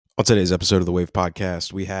On today's episode of the Wave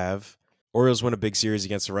Podcast, we have Orioles win a big series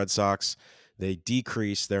against the Red Sox. They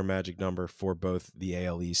decrease their magic number for both the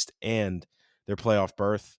AL East and their playoff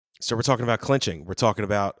berth. So we're talking about clinching. We're talking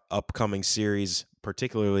about upcoming series,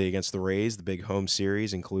 particularly against the Rays, the big home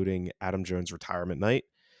series, including Adam Jones' retirement night.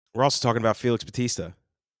 We're also talking about Felix Bautista.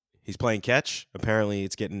 He's playing catch. Apparently,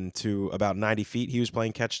 it's getting to about 90 feet. He was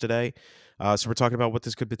playing catch today. So we're talking about what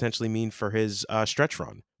this could potentially mean for his stretch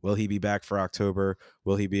run. Will he be back for October?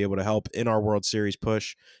 Will he be able to help in our World Series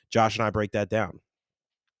push? Josh and I break that down.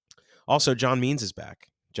 Also, John Means is back.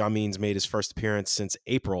 John Means made his first appearance since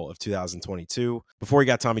April of 2022 before he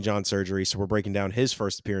got Tommy John surgery. So we're breaking down his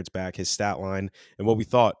first appearance back, his stat line, and what we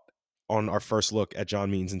thought on our first look at John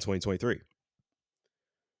Means in 2023.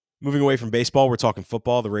 Moving away from baseball, we're talking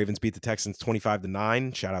football. The Ravens beat the Texans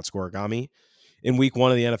 25-9. Shout out Scorigami in week 1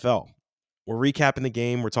 of the NFL. We're recapping the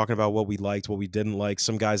game. We're talking about what we liked, what we didn't like,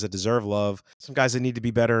 some guys that deserve love, some guys that need to be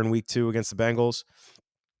better in week 2 against the Bengals.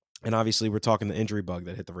 And obviously, we're talking the injury bug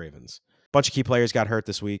that hit the Ravens. A bunch of key players got hurt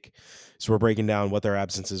this week, so we're breaking down what their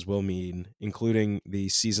absences will mean, including the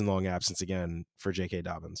season-long absence again for JK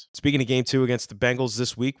Dobbins. Speaking of game 2 against the Bengals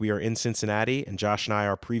this week, we are in Cincinnati, and Josh and I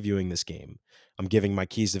are previewing this game. I'm giving my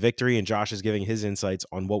keys to victory, and Josh is giving his insights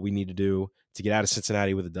on what we need to do to get out of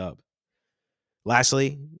Cincinnati with a dub.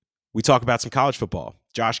 Lastly, we talk about some college football.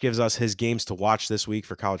 Josh gives us his games to watch this week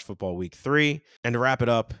for college football week 3. And to wrap it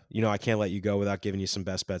up, I can't let you go without giving you some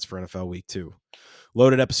best bets for NFL week 2.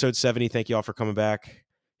 Loaded episode 70. Thank you all for coming back.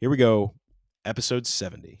 Here we go. Episode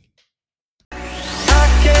 70.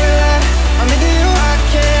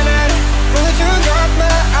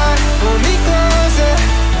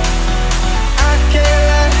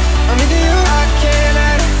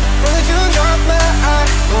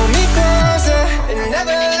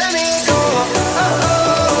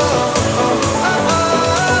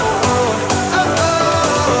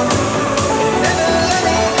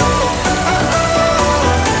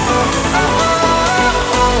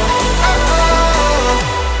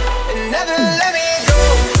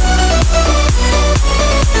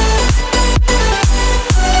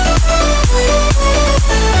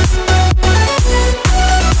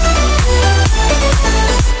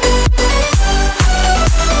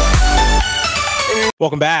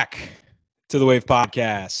 Welcome back to the Wave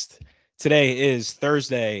Podcast. Today is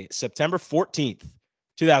Thursday, September 14th,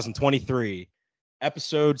 2023,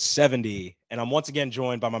 episode 70. And I'm once again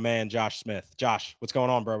joined by my man, Josh Smith. Josh, what's going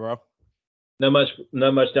on, bro? Not much,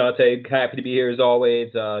 Dante. Happy to be here as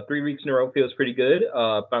always. 3 weeks in a row feels pretty good.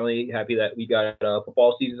 Finally happy that we got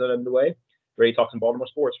football season underway. Ready to talk some Baltimore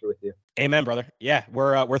sports with you. Amen, brother. Yeah,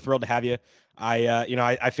 we're thrilled to have you.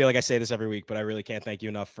 I feel like I say this every week, but I really can't thank you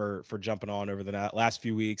enough for jumping on over the last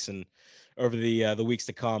few weeks and over the weeks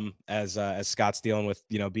to come as Scott's dealing with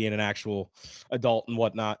being an actual adult and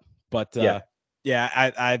whatnot. But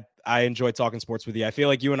I enjoy talking sports with you. I feel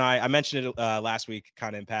like you and I mentioned it last week,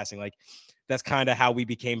 kind of in passing. Like that's kind of how we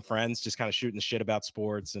became friends, just kind of shooting the shit about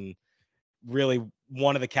sports, and really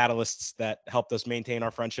one of the catalysts that helped us maintain our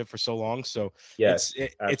friendship for so long. So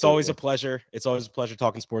it's always a pleasure. It's always a pleasure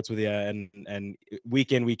talking sports with you, and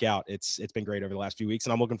week in, week out. It's been great over the last few weeks,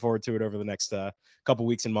 and I'm looking forward to it over the next couple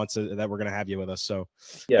weeks and months that we're going to have you with us. So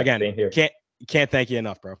again, can't thank you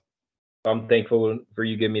enough, bro. I'm thankful for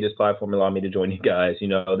you giving me this platform, allowing me to join you guys.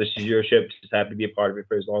 This is your ship. Just happy to be a part of it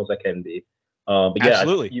for as long as I can be. But yeah,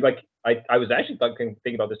 absolutely. I was actually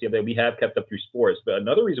thinking about this the other day. We have kept up through sports, but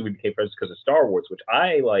another reason we became friends is because of Star Wars, which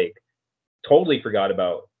I totally forgot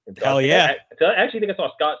about. Hell yeah! I actually think I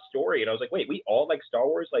saw Scott's story, and I was like, wait, we all like Star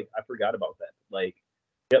Wars? I forgot about that.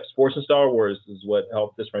 Yep, sports and Star Wars is what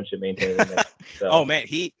helped this friendship maintain. So. Oh man,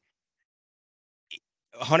 he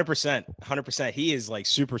 100%. He is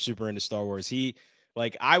super, super into Star Wars.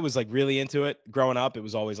 I was really into it growing up. It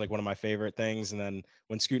was always one of my favorite things. And then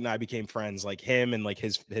when Scoot and I became friends, him and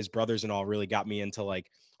his brothers and all really got me into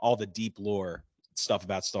all the deep lore stuff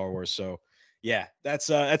about Star Wars. So yeah, that's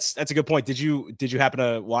a good point. Did you happen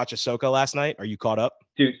to watch Ahsoka last night? Are you caught up?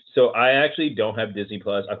 Dude, so I actually don't have Disney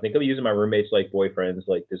Plus. I think I'm using my roommate's boyfriend's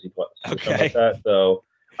Disney Plus or something like that. So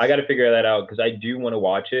I got to figure that out because I do want to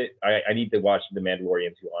watch it. I need to watch The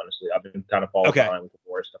Mandalorian too, honestly. I've been kind of falling behind with the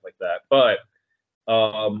war stuff like that. But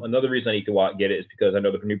another reason I need to get it is because I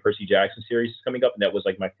know the new Percy Jackson series is coming up, and that was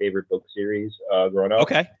my favorite book series growing up.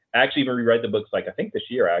 Okay. I actually even reread the books I think this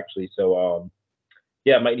year actually. So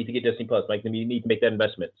I might need to get Disney Plus. Might need to make that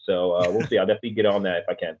investment. So we'll see. I'll definitely get on that if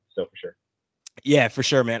I can. So for sure. Yeah, for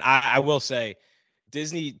sure, man. I will say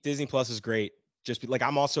Disney Plus is great. Just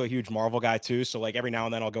I'm also a huge Marvel guy too. So every now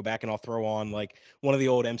and then I'll go back and I'll throw on one of the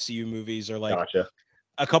old MCU movies or Gotcha.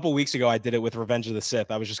 a couple weeks ago, I did it with Revenge of the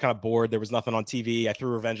Sith. I was just kind of bored. There was nothing on TV. I threw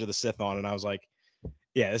Revenge of the Sith on, and I was like,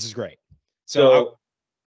 yeah, this is great. So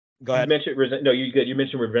go ahead. You mentioned You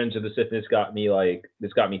mentioned Revenge of the Sith, and this got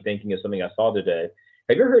me thinking of something I saw today.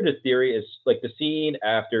 Have you ever heard the theory? Is like the scene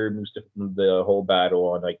after the whole battle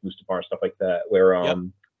on like Mustafar and stuff like that, where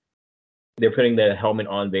they're putting the helmet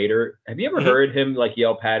on Vader. Have you ever heard him like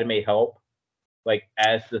yell "Padme, help," like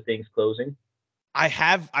as the thing's closing? I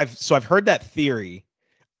have. I've heard that theory.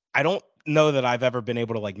 I don't know that I've ever been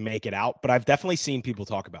able to like make it out, but I've definitely seen people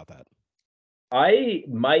talk about that. I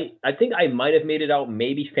think I might have made it out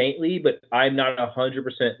maybe faintly, but I'm not 100%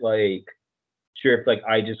 like sure if like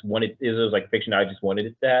I just wanted it was like fiction. I just wanted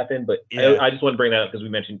it to happen, but I just want to bring that up because you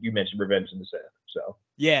mentioned Revenge of the Sith. So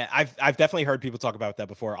yeah, I've definitely heard people talk about that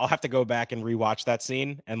before. I'll have to go back and rewatch that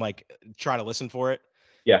scene and like try to listen for it.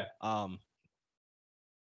 Yeah.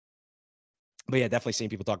 But yeah, definitely seen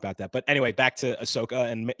people talk about that. But anyway, back to Ahsoka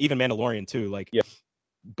and even Mandalorian too. Like,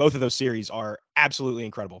 both of those series are absolutely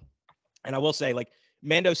incredible. And I will say, like,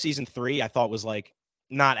 Mando season 3, I thought was like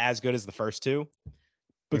not as good as the first two,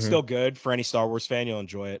 but still good for any Star Wars fan. You'll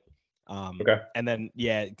enjoy it. Okay. And then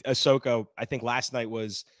Ahsoka, I think last night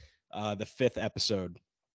was the 5th episode,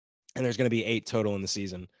 and there's going to be 8 total in the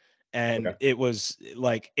season. And it was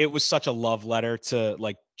such a love letter to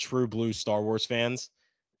like true blue Star Wars fans.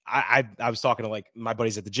 I was talking to like my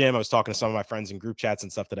buddies at the gym. I was talking to some of my friends in group chats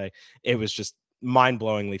and stuff today. It was just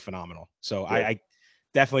mind-blowingly phenomenal. So I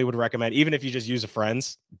definitely would recommend, even if you just use a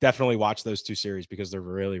friends, definitely watch those 2 series because they're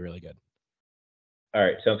really, really good. All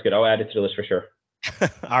right. Sounds good. I'll add it to the list for sure.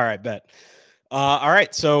 All right, bet. All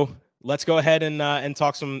right. So let's go ahead and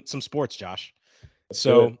talk some sports, Josh.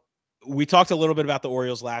 So we talked a little bit about the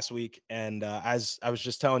Orioles last week. And as I was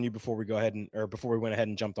just telling you before we went ahead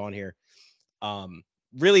and jumped on here,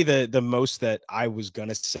 really the most that I was going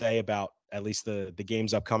to say about at least the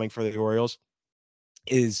games upcoming for the Orioles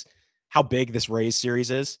is how big this Rays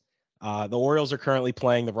series is. The Orioles are currently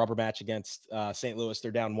playing the rubber match against St. Louis.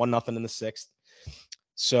 They're down 1-0 in the 6th.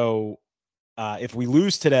 So if we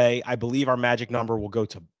lose today, I believe our magic number will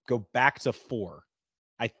go back to 4,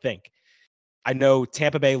 I think. I know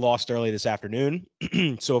Tampa Bay lost early this afternoon.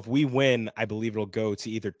 So if we win, I believe it'll go to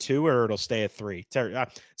either 2 or it'll stay at 3. To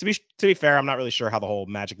be fair, I'm not really sure how the whole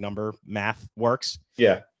magic number math works.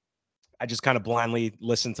 Yeah. I just kind of blindly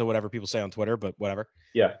listen to whatever people say on Twitter, but whatever.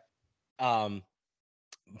 Yeah.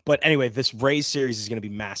 But anyway, this Rays series is going to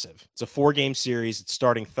be massive. It's a 4-game series. It's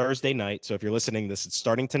starting Thursday night. So if you're listening to this, it's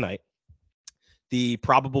starting tonight. The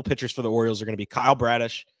probable pitchers for the Orioles are going to be Kyle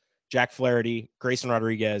Bradish, Jack Flaherty, Grayson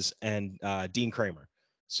Rodriguez, and Dean Kramer.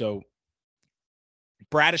 So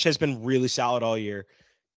Bradish has been really solid all year.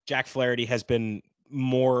 Jack Flaherty has been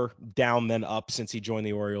more down than up since he joined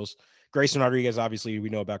the Orioles. Grayson Rodriguez, obviously, we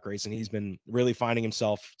know about Grayson. He's been really finding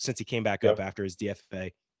himself since he came back up after his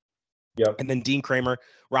DFA. Yep. And then Dean Kramer,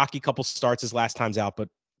 rocky couple starts his last times out, but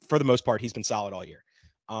for the most part, he's been solid all year.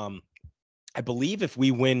 I believe if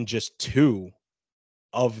we win just 2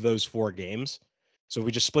 of those 4 games, so if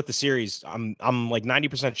we just split the series, I'm like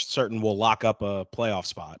 90% certain we'll lock up a playoff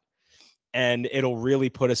spot, and it'll really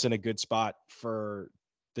put us in a good spot for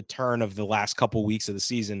the turn of the last couple weeks of the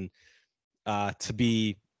season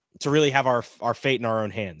to really have our fate in our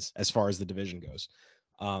own hands as far as the division goes.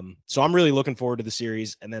 So I'm really looking forward to the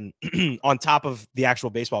series. And then on top of the actual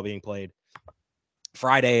baseball being played,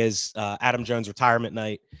 Friday is Adam Jones' retirement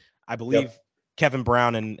night. I believe Kevin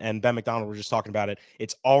Brown and Ben McDonald were just talking about it.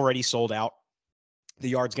 It's already sold out. The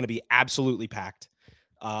yard's going to be absolutely packed.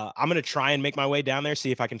 I'm going to try and make my way down there,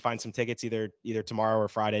 see if I can find some tickets either tomorrow or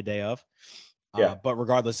Friday, day of. But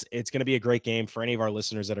regardless, it's going to be a great game for any of our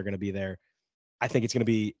listeners that are going to be there. I think it's going to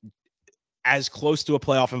be as close to a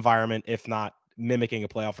playoff environment, if not mimicking a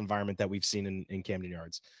playoff environment that we've seen in Camden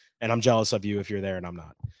Yards. And I'm jealous of you if you're there and I'm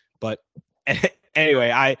not. But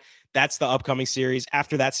anyway, that's the upcoming series.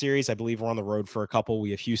 After that series, I believe we're on the road for a couple. We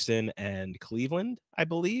have Houston and Cleveland, I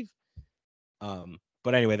believe.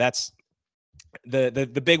 But anyway, that's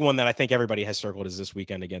the big one that I think everybody has circled is this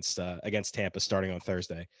weekend against Tampa starting on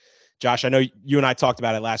Thursday. Josh, I know you and I talked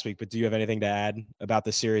about it last week, but do you have anything to add about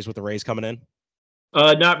the series with the Rays coming in?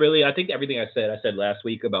 Not really. I think everything I said last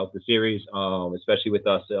week about the series, especially with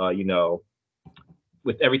us,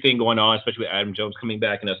 with everything going on, especially with Adam Jones coming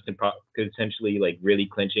back and us potentially like really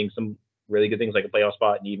clinching some really good things like a playoff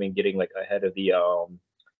spot and even getting like ahead of the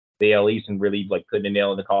AL East and really like putting a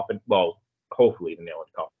nail in the coffin. Well, hopefully the nail in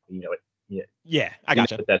the coffin. You know it. Yeah, I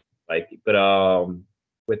gotcha. What that's like, but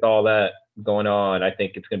with all that going on, I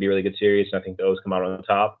think it's going to be a really good series, and I think those come out on the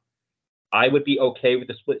top. I would be okay with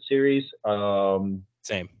the split series.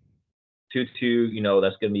 Same. 2-2,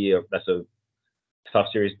 that's going to be tough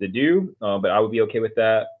series to do, but I would be okay with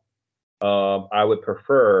that. I would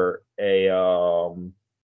prefer a 3-1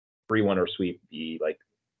 or sweep, the like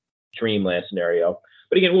dreamland scenario.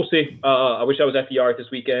 But again, we'll see. I wish I was at the yard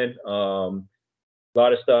this weekend. A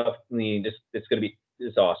lot of stuff. I mean,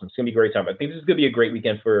 it's awesome. It's gonna be a great time. I think this is gonna be a great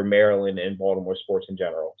weekend for Maryland and Baltimore sports in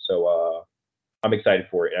general. So I'm excited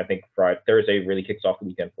for it. And I think Thursday really kicks off the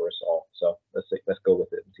weekend for us all. So let's go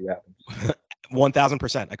with it and see what happens.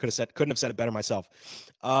 1000%. I couldn't have said it better myself.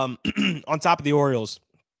 On top of the Orioles,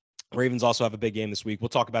 Ravens also have a big game this week. We'll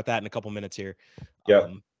talk about that in a couple minutes here. Yeah.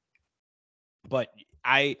 But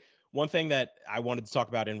one thing that I wanted to talk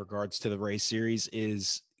about in regards to the Rays series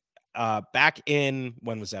is back in,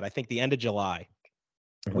 when was that? I think the end of July,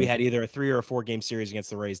 we had either a 3 or a 4 game series against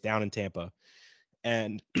the Rays down in Tampa.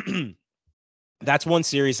 And that's one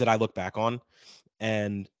series that I look back on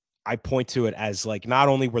and I point to it as like, not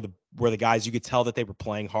only were the guys, you could tell that they were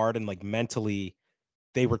playing hard and like mentally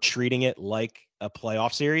they were treating it like a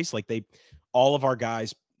playoff series. Like all of our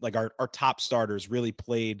guys, like our top starters really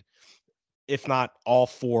played, if not all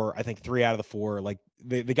 4, I think 3 out of the 4, like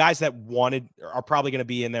the guys that are probably going to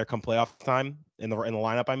be in there come playoff time in the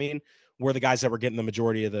lineup. I mean, were the guys that were getting the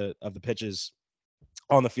majority of the pitches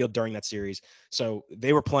on the field during that series. So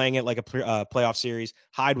they were playing it like a playoff series.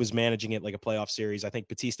 Hyde was managing it like a playoff series. I think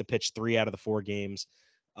Bautista pitched 3 out of the 4 games.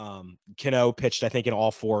 Cano pitched, I think, in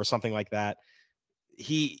all 4 or something like that.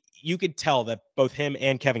 You could tell that both him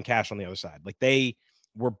and Kevin Cash on the other side, like they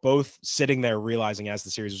were both sitting there realizing as the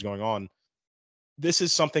series was going on, this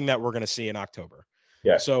is something that we're going to see in October.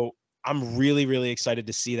 Yeah. So I'm really, really excited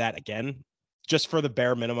to see that again, just for the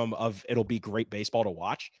bare minimum of it'll be great baseball to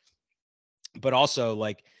watch. But also,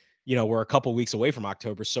 like, you know, we're a couple weeks away from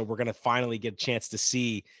October, so we're going to finally get a chance to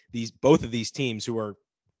see both of these teams who are,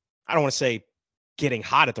 I don't want to say getting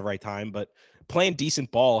hot at the right time, but playing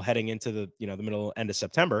decent ball heading into the middle end of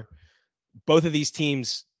September. Both of these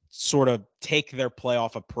teams sort of take their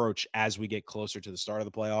playoff approach as we get closer to the start of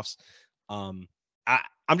the playoffs.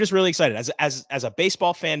 I'm just really excited as a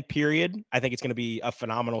baseball fan, period. I think it's going to be a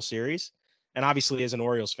phenomenal series. And obviously as an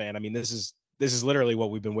Orioles fan, I mean, this is literally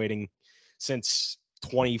what we've been waiting since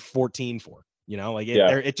 2014 for, like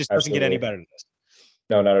it just doesn't get any better than this.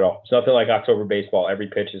 No, not at all. It's nothing like October baseball. Every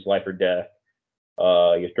pitch is life or death.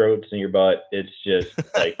 Your throats and your butt. It's just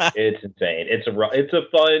like, it's insane. It's a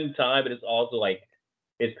fun time, but it's also like,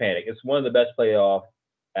 it's panic. It's one of the best playoff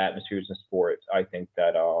atmospheres in sports, I think,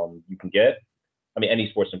 that you can get. I mean, any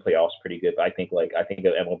sports in playoffs is pretty good, but I think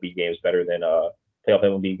an MLB game is better than playoff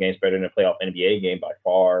MLB game is better than a playoff NBA game by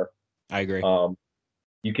far. I agree.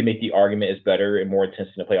 You can make the argument is better and more intense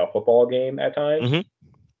than a playoff football game at times. Mm-hmm.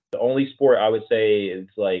 The only sport I would say is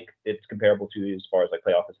like it's comparable to as far as like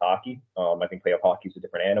playoff is hockey. I think playoff hockey is a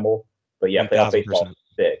different animal, but yeah, 1,000%. playoff baseball is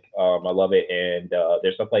sick. I love it, and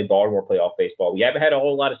there's stuff like Baltimore playoff baseball. We haven't had a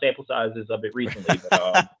whole lot of sample sizes of it recently,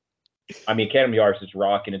 but I mean, Academy Yards is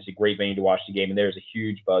rocking. It's a great venue to watch the game, and there's a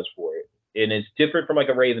huge buzz for it. And it's different from like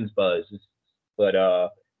a Ravens buzz, but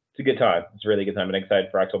it's a good time. It's a really good time, and I'm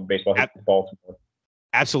excited for October baseball in Baltimore.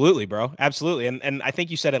 Absolutely, bro. Absolutely. And I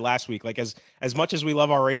think you said it last week, like as much as we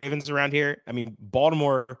love our Ravens around here, I mean,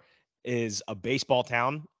 Baltimore is a baseball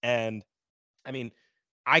town. And I mean,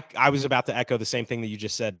 I was about to echo the same thing that you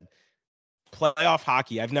just said. Playoff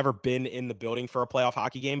hockey. I've never been in the building for a playoff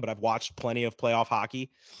hockey game, but I've watched plenty of playoff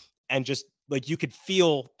hockey, and just like you could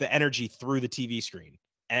feel the energy through the TV screen.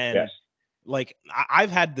 And yes. Like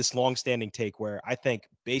I've had this long-standing take where I think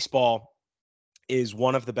baseball is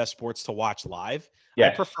one of the best sports to watch live.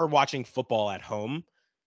 Yes. I prefer watching football at home.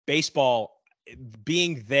 Baseball,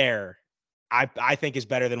 being there, I think is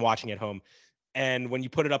better than watching at home. And when you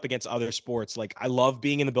put it up against other sports, like I love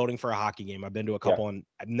being in the building for a hockey game. I've been to a couple and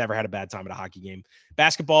I've never had a bad time at a hockey game.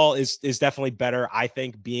 Basketball is definitely better, I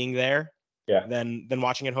think, being there than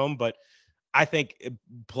watching at home. But I think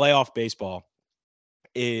playoff baseball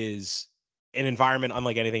is an environment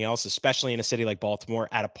unlike anything else, especially in a city like Baltimore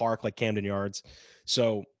at a park like Camden Yards.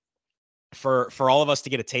 So for all of us to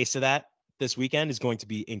get a taste of that this weekend is going to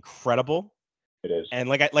be incredible. It is. And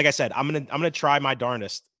like I said, I'm gonna try my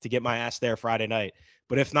darndest to get my ass there Friday night.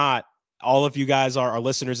 But if not, all of you guys are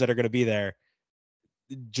listeners that are going to be there.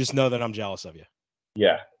 Just know that I'm jealous of you.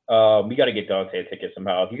 Yeah. We got to get Dante a ticket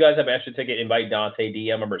somehow. If you guys have an extra ticket, invite Dante,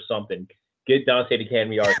 DM him or something. Get Dante to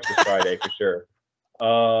Academy Yards this Friday for sure.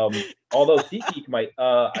 Although SeatGeek might,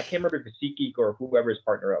 I can't remember if it's SeatGeek or whoever's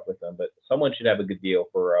partner up with them, but someone should have a good deal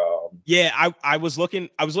for. Yeah, I was looking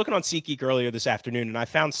on SeatGeek earlier this afternoon, and I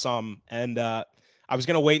found some, and I I was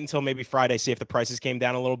going to wait until maybe Friday, see if the prices came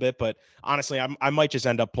down a little bit. But honestly, I might just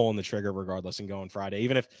end up pulling the trigger regardless and going Friday.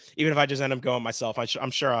 Even if I just end up going myself, I'm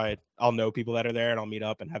sure I'll know people that are there and I'll meet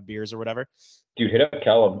up and have beers or whatever. Dude, hit up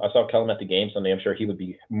Kellum. I saw Kellum at the game Sunday. I'm sure he would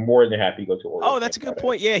be more than happy to go to Orioles. Oh, that's a good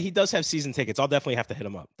point. Yeah, he does have season tickets. I'll definitely have to hit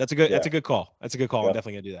him up. That's a good call. That's a good call. Yeah. I'm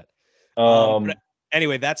definitely going to do that. But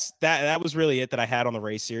anyway, that was really it that I had on the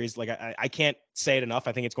Rays series. Like I can't say it enough.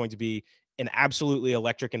 I think it's going to be an absolutely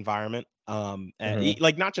electric environment. And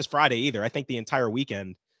like not just Friday either. I think the entire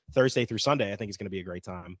weekend, Thursday through Sunday, I think it's going to be a great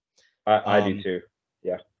time. I do too.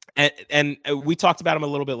 Yeah. And we talked about him a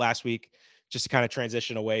little bit last week, just to kind of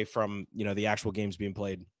transition away from, the actual games being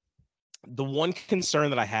played. The one concern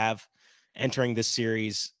that I have entering this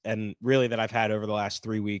series, and really that I've had over the last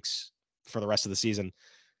 3 weeks for the rest of the season,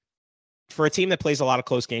 for a team that plays a lot of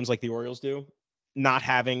close games like the Orioles do, not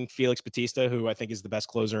having Felix Bautista, who I think is the best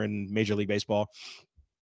closer in Major League Baseball,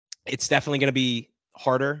 it's definitely going to be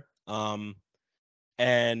harder.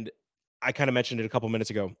 And I kind of mentioned it a couple minutes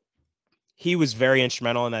ago. He was very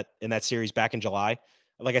instrumental in that series back in July.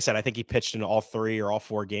 Like I said, I think he pitched in all 3 or all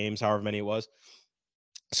 4 games, however many it was.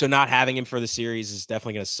 So not having him for the series is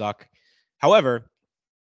definitely going to suck. However,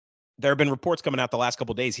 there have been reports coming out the last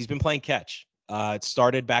couple of days. He's been playing catch. It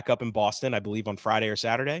started back up in Boston, I believe, on Friday or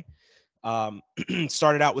Saturday.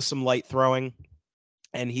 Started out with some light throwing,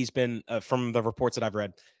 and he's been, from the reports that I've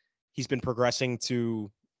read, he's been progressing to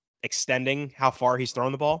extending how far he's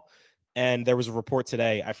thrown the ball. And there was a report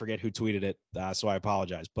today, I forget who tweeted it, so I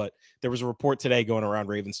apologize, but there was a report today going around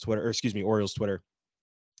Orioles Twitter,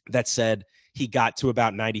 that said he got to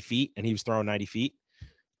about 90 feet and he was throwing 90 feet.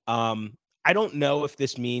 I don't know if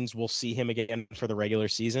this means we'll see him again for the regular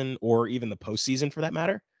season or even the postseason for that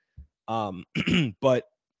matter. But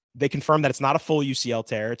they confirmed that it's not a full UCL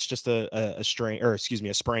tear. It's just a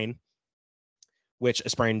sprain, which a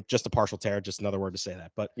sprain, just a partial tear, just another word to say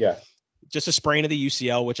that. But yeah, just a sprain of the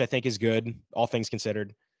UCL, which I think is good, all things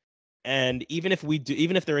considered. And even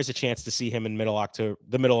if there is a chance to see him in the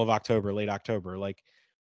middle of October, late October, like,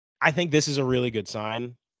 I think this is a really good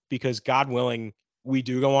sign, because God willing, we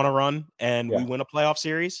do go on a run and we win a playoff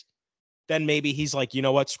series. Then maybe he's like, you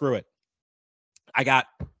know what? Screw it. I got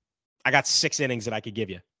 6 innings that I could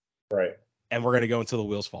give you. Right. And we're going to go until the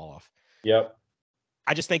wheels fall off. Yep.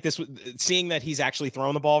 I just think seeing that he's actually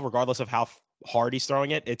throwing the ball, regardless of how hard he's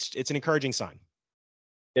throwing it, it's an encouraging sign.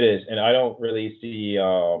 It is. And I don't really see,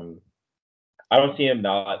 I don't see him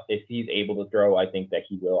not, if he's able to throw, I think that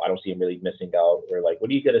he will. I don't see him really missing out, or like,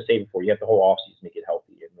 what are you going to save it for? You have the whole offseason to make it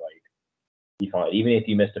healthy and like be fine. Even if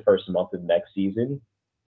you miss the first month of next season,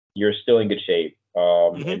 you're still in good shape.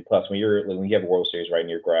 And plus, when you have a World Series right in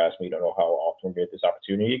your grasp, and you don't know how often we're going to get this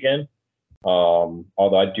opportunity again.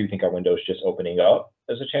 Although I do think our window is just opening up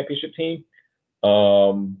as a championship team.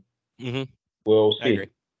 We'll see. I agree.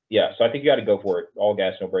 Yeah, so I think you got to go for it. All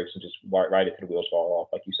gas, no brakes, and just ride it till the wheels fall off,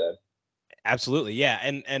 like you said. Absolutely. Yeah.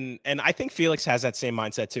 And I think Felix has that same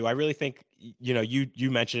mindset too. I really think,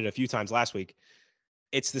 you mentioned it a few times last week.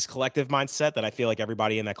 It's this collective mindset that I feel like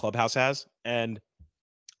everybody in that clubhouse has. And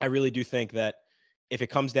I really do think that if it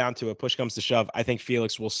comes down to it, push comes to shove, I think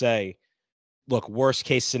Felix will say, look, worst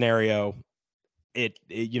case scenario,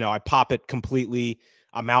 I pop it completely.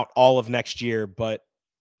 I'm out all of next year, but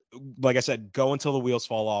like I said, go until the wheels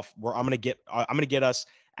fall off. I'm going to get us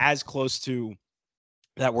as close to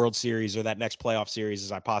that World Series or that next playoff series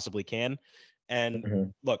as I possibly can.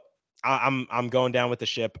 And look, I'm going down with the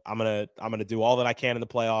ship. I'm gonna do all that I can in the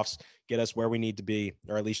playoffs, get us where we need to be,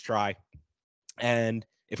 or at least try. And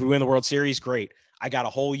if we win the World Series, great. I got a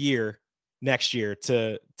whole year next year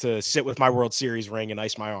to sit with my World Series ring and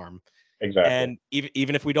ice my arm. Exactly. And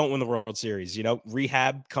even if we don't win the World Series,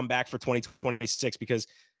 rehab, come back for 2026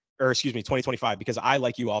 2025, because I,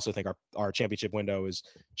 like you, also think our championship window is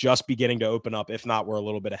just beginning to open up. If not, we're a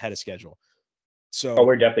little bit ahead of schedule. So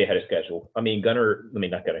we're definitely ahead of schedule. I mean, not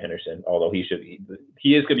Gunnar Henderson, although he is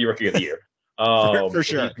going to be Rookie of the Year. For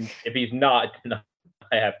sure. If he's not,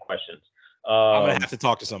 I have questions. I'm going to have to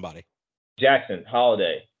talk to somebody. Jackson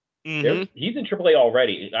Holiday. He's in AAA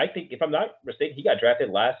already. I think, if I'm not mistaken, he got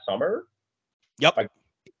drafted last summer. Yep.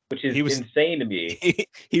 Which is insane to me.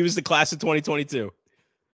 He was the class of 2022.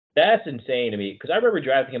 That's insane to me, because I remember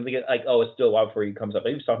drafting him thinking like, oh, it's still a while before he comes up.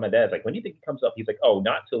 I was talking to my dad, like, when do you think he comes up? He's like, oh,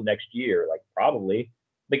 not till next year, like probably.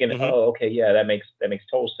 Thinking, oh, okay, yeah, that makes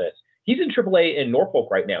total sense. He's in AAA in Norfolk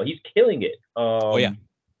right now. He's killing it.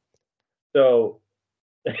 So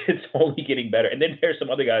it's only getting better. And then there's some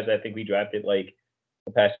other guys that I think we drafted like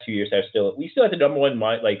the past 2 years we still have the number one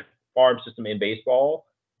like farm system in baseball.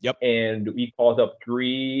 Yep. And we called up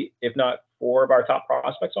 3, if not 4 of our top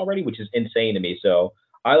prospects already, which is insane to me. So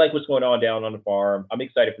I like what's going on down on the farm. I'm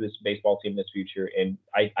excited for this baseball team in this future, and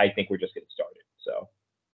I think we're just getting started. So.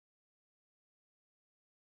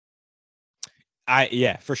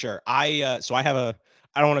 Yeah, for sure. So I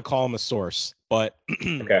don't want to call him a source, but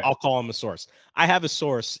Okay. I'll call him a source. I have a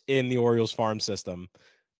source in the Orioles farm system.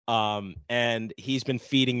 And he's been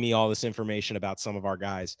feeding me all this information about some of our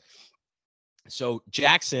guys. So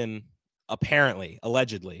Jackson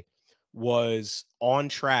allegedly was on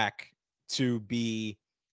track to be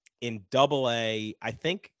in Double-A, I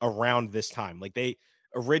think around this time. Like they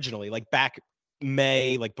originally, like back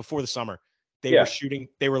May, like before the summer,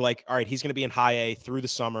 they were like, all right, he's going to be in High A through the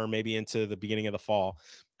summer, maybe into the beginning of the fall.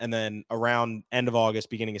 And then around end of August,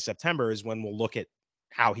 beginning of September is when we'll look at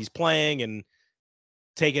how he's playing and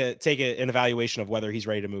take an evaluation of whether he's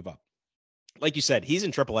ready to move up. Like you said, he's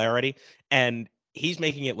in AAA already, and he's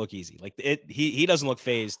making it look easy. Like he doesn't look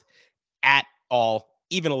phased at all,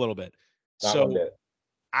 even a little bit.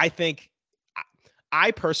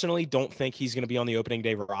 I personally don't think he's going to be on the opening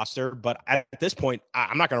day roster, but at this point,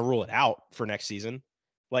 I'm not going to rule it out for next season.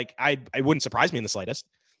 Like it wouldn't surprise me in the slightest.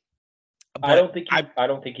 But I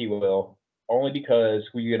don't think he will, only because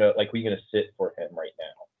we're gonna sit for him right now.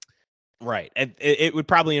 Right, and it would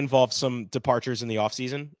probably involve some departures in the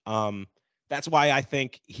offseason. That's why I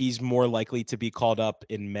think he's more likely to be called up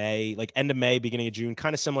in May, like end of May, beginning of June,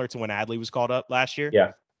 kind of similar to when Adley was called up last year.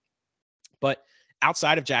 Yeah, but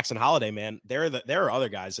outside of Jackson Holiday, man, there are other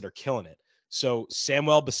guys that are killing it. So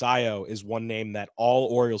Samuel Basayo is one name that all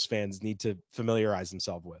Orioles fans need to familiarize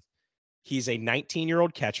themselves with. He's a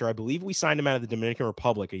 19-year-old catcher. I believe we signed him out of the Dominican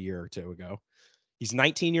Republic a year or two ago. He's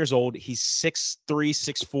 19 years old. He's 6'3",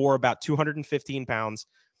 6'4", about 215 pounds.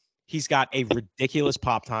 He's got a ridiculous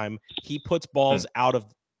pop time. He puts balls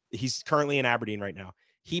he's currently in Aberdeen right now.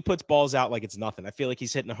 He puts balls out like it's nothing. I feel like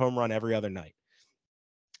he's hitting a home run every other night.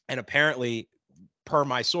 And apparently, per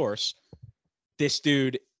my source, this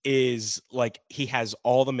dude is like, he has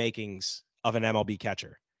all the makings of an MLB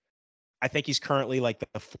catcher. I think he's currently like the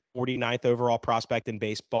 49th overall prospect in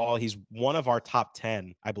baseball. He's one of our top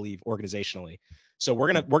 10, I believe, organizationally. So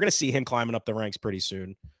we're gonna see him climbing up the ranks pretty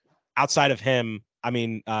soon. Outside of him, I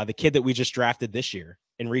mean, the kid that we just drafted this year,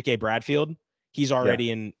 Enrique Bradfield, he's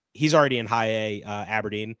already in High A,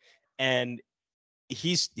 Aberdeen, and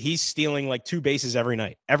he's stealing like 2 bases every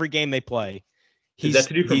night, every game they play. Is that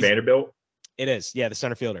the dude from Vanderbilt? It is, yeah, the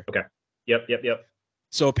center fielder. Okay. Yep.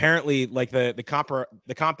 So apparently, like the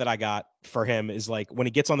comp that I got for him is like when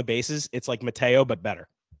he gets on the bases, it's like Mateo but better.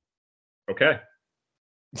 Okay.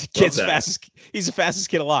 He's the fastest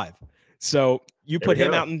kid alive. So you put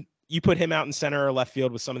him out in center or left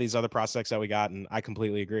field with some of these other prospects that we got, and I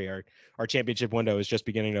completely agree. Our championship window is just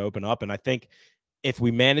beginning to open up, and I think if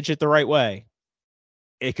we manage it the right way,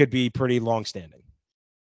 it could be pretty long-standing.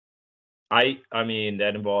 I mean,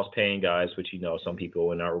 that involves paying guys, which some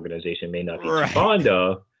people in our organization may not be too fond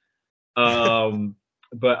of.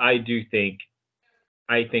 But I think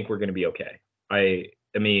we're going to be okay.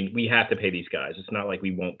 I mean, we have to pay these guys. It's not like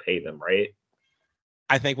we won't pay them, right?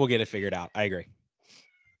 I think we'll get it figured out. I agree.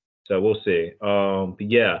 So we'll see. But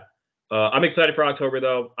yeah, I'm excited for October,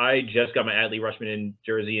 though. I just got my Adley Rutschman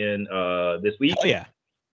jersey in this week. Oh, yeah.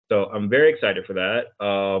 So I'm very excited for that.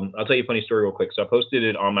 I'll tell you a funny story real quick. So I posted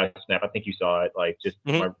it on my Snap. I think you saw it. Like, just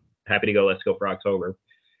happy to go. Let's go for October.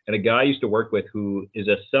 And a guy I used to work with who is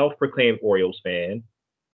a self-proclaimed Orioles fan.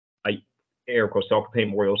 Air quotes,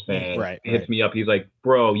 self-proclaimed Orioles fan. Hits me up. He's like,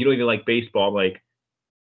 "Bro, you don't even like baseball." I'm like,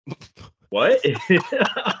 "What?" I'm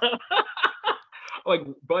like,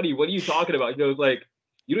 "Buddy, what are you talking about?" He goes like,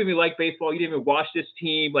 "You don't even like baseball. You didn't even watch this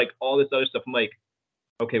team. Like all this other stuff." I'm like,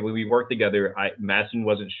 "Okay, when we worked together, Madison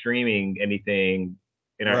wasn't streaming anything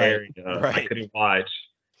in our area. I couldn't watch.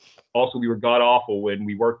 Also, we were god awful when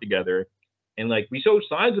we worked together, and like we showed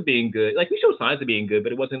signs of being good. Like we showed signs of being good,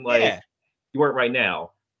 but it wasn't like you weren't right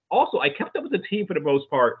now." Also, I kept up with the team for the most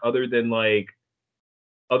part, other than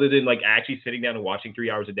actually sitting down and watching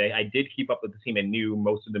 3 hours a day. I did keep up with the team and knew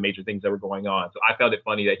most of the major things that were going on. So I found it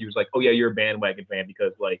funny that he was like, "Oh yeah, you're a bandwagon fan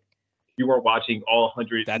because like you weren't watching all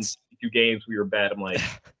 102 games. We were bad." I'm like,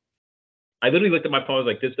 I literally looked at my phone. I was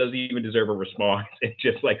like, "This doesn't even deserve a response," and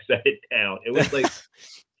just like set it down. It was like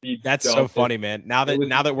that's so funny, man. Now that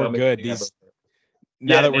we're good,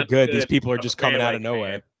 these people are just coming out of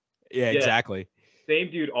nowhere. Yeah, exactly.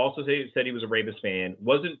 Same dude also said he was a Ravens fan.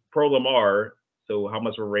 Wasn't pro Lamar, so how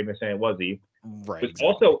much of a Ravens fan was he? Right. Was exactly.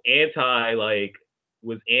 Also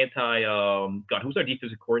God, who's our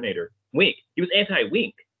defensive coordinator? Wink. He was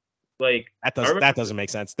anti-Wink. Like that doesn't make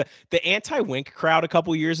sense. The anti-Wink crowd a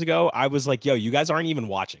couple years ago, I was like, "Yo, you guys aren't even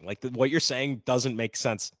watching. Like what you're saying doesn't make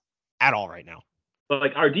sense at all right now." But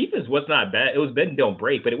like our defense was not bad. It was bend don't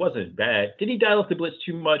break, but it wasn't bad. Did he dial up the blitz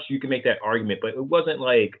too much? You can make that argument, but it wasn't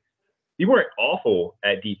like you weren't awful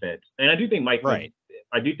at defense. And I do think Mike. Right.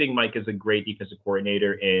 I do think Mike is a great defensive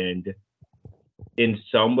coordinator, and in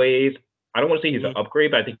some ways, I don't want to say he's an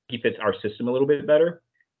upgrade, but I think he fits our system a little bit better.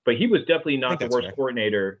 But he was definitely not the worst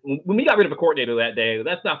coordinator. When we got rid of a coordinator that day,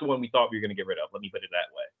 that's not the one we thought we were going to get rid of. Let me put it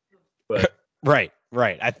that way. But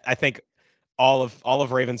right. I think all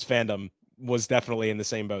of Ravens fandom was definitely in the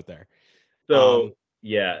same boat there. So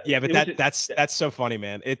yeah, but that's so funny,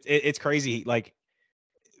 man. It's crazy, like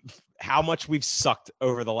how much we've sucked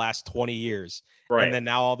over the last 20 years. Right. And then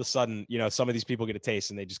now all of a sudden, some of these people get a taste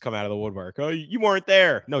and they just come out of the woodwork. Oh, you weren't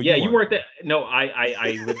there. No, you weren't there. No,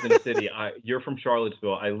 I lived in the city. You're from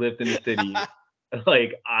Charlottesville. I lived in the city.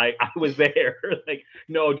 Like I was there. Like,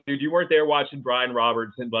 no, dude, you weren't there watching Brian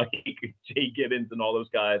Roberts and like Jay Gibbons and all those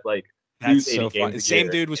guys. Like, that's so fun. Same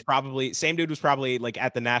dude was probably like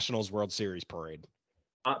at the Nationals World Series parade.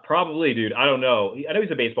 Probably, dude. I don't know. I know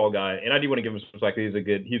he's a baseball guy, and I do want to give him some respect. He's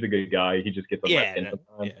a good guy. He just gets on my pin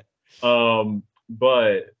sometimes. Yeah.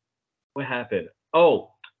 But what happened?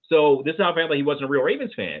 Oh, so this is how apparently he wasn't a real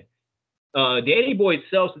Ravens fan. Danny Boyd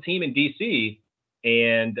sells the team in DC,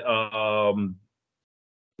 and he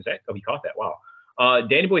caught that? Wow.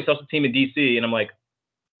 Danny Boyd sells the team in DC, and I'm like,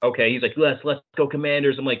 okay. He's like, let's go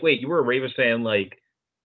Commanders. I'm like, wait, you were a Ravens fan like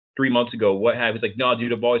 3 months ago. What happened? He's like, no,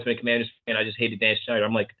 dude, I've always been a Commanders fan. I just hated Dan Schneider.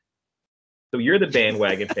 I'm like, so you're the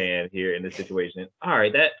bandwagon fan here in this situation. All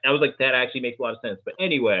right, I was like, that actually makes a lot of sense. But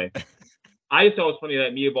anyway, I just thought it was funny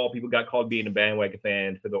that me of all people got called being a bandwagon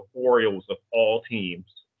fan for the Orioles of all teams.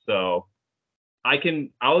 So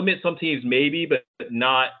I'll admit some teams maybe, but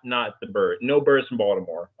not the Birds. No Birds from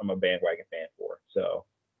Baltimore. I'm a bandwagon fan for. So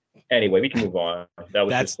anyway, we can move on. That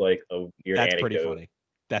was just like a weird anecdote. Pretty funny.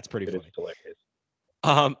 That's pretty funny. Hilarious.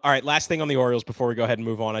 All right, last thing on the Orioles before we go ahead and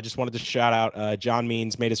move on. I just wanted to shout out John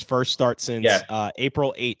Means made his first start since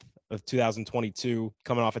April 8th of 2022,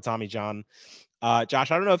 coming off of Tommy John. Josh,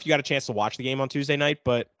 I don't know if you got a chance to watch the game on Tuesday night,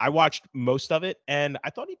 but I watched most of it, and I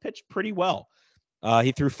thought he pitched pretty well.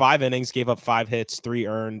 He threw 5 innings, gave up 5 hits, 3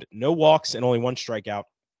 earned, no walks, and only 1 strikeout.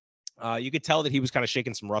 You could tell that he was kind of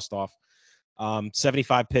shaking some rust off.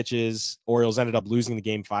 75 pitches. Orioles ended up losing the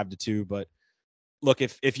game 5-2, but look,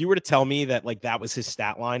 if you were to tell me that like that was his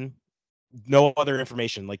stat line, no other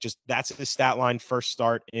information, like just that's his stat line, first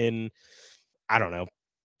start in, I don't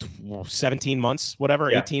know, 17 months,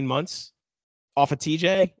 whatever, 18 months off of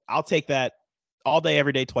TJ, I'll take that all day,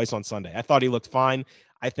 every day, twice on Sunday. I thought he looked fine.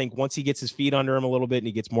 I think once he gets his feet under him a little bit and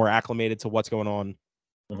he gets more acclimated to what's going on,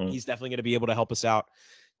 he's definitely going to be able to help us out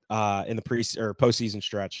in the postseason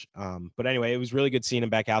stretch. But anyway, it was really good seeing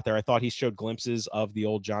him back out there. I thought he showed glimpses of the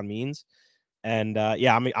old John Means. And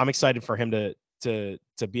I'm excited for him to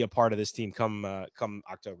be a part of this team come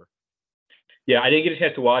October. Yeah, I didn't get a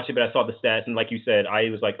chance to watch it, but I saw the stats, and like you said, I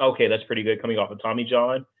was like, okay, that's pretty good coming off of Tommy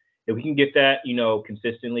John. If we can get that,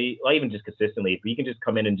 consistently, not even just consistently, if we can just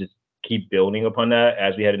come in and just keep building upon that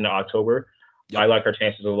as we head into October, I like our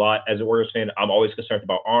chances a lot. As an Orioles fan, I'm always concerned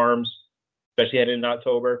about arms, especially heading into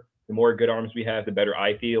October. The more good arms we have, the better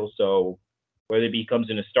I feel. So whether it comes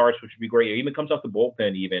in the starts, which would be great, or even comes off the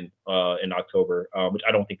bullpen even in October, which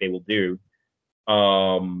I don't think they will do.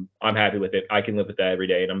 I'm happy with it. I can live with that every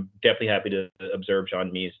day, and I'm definitely happy to observe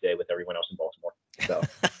John Means today with everyone else in Baltimore. So,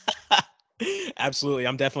 absolutely,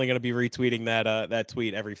 I'm definitely going to be retweeting that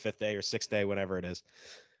tweet every 5th day or 6th day, whenever it is.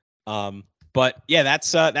 But yeah,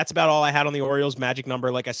 that's about all I had on the Orioles. Magic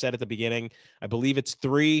number, like I said at the beginning, I believe it's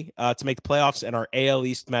 3 to make the playoffs, and our AL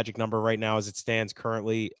East magic number right now, as it stands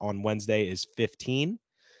currently on Wednesday, is 15.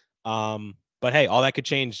 But hey, all that could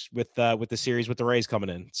change with the series with the Rays coming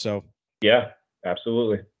in. So yeah,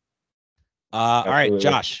 absolutely. All right,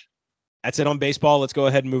 Josh, that's it on baseball. Let's go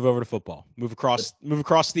ahead and move over to football. Move across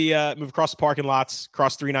the parking lots,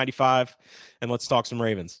 cross 395, and let's talk some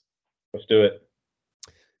Ravens. Let's do it.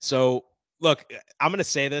 So, look, I'm going to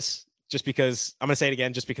say this just because I'm going to say it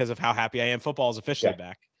again, just because of how happy I am. Football is officially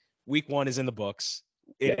back. Week 1 is in the books.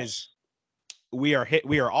 We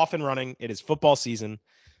are off and running. It is football season.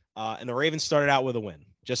 And the Ravens started out with a win,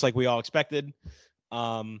 just like we all expected.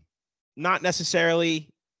 Not necessarily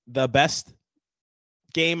the best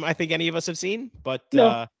game I think any of us have seen, but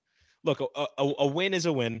look, a win is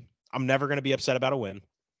a win. I'm never going to be upset about a win.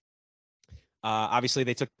 Obviously,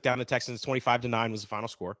 they took down the Texans 25-9 was the final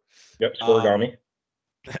score. Yep, Scoregami.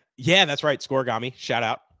 Yeah, that's right, Scoregami. Shout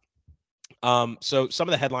out. So some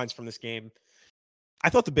of the headlines from this game, I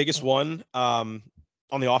thought the biggest one on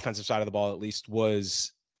the offensive side of the ball, at least,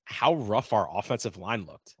 was how rough our offensive line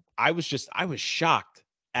looked. I was shocked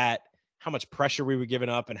at how much pressure we were giving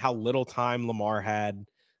up and how little time Lamar had.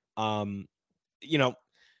 You know,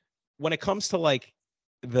 when it comes to like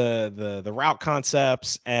the route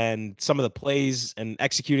concepts and some of the plays and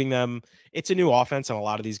executing them, it's a new offense. And a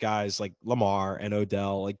lot of these guys like Lamar and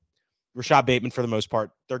Odell, like Rashad Bateman, for the most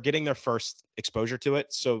part, they're getting their first exposure to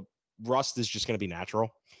it. So rust is just going to be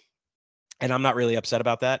natural. And I'm not really upset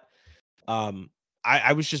about that.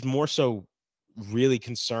 I was just more so really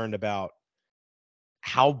concerned about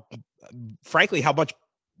how, frankly, how much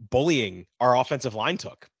bullying our offensive line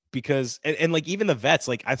took. Because and like even the vets,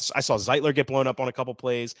 like I saw Zeitler get blown up on a couple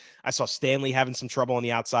plays. I saw Stanley having some trouble on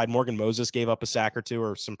the outside. Morgan Moses gave up a sack or two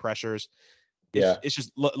or some pressures. It's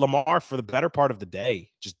just Lamar for the better part of the day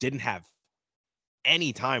just didn't have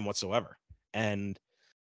any time whatsoever. And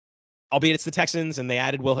albeit it's the Texans and they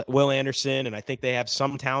added Will Anderson, and I think they have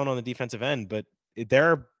some talent on the defensive end, but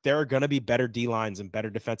there are going to be better D lines and better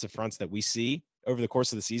defensive fronts that we see over the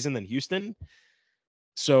course of the season than Houston.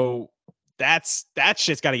 So that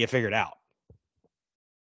shit's got to get figured out.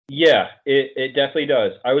 Yeah, it definitely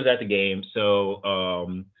does. I was at the game,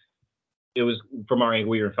 so it was from our angle.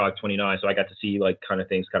 We were in 529, so I got to see like kind of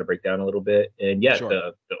things kind of break down a little bit. And yeah,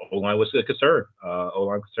 the O-line was a concern.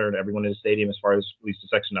 O-line concerned everyone in the stadium, as far as at least the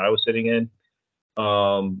section I was sitting in.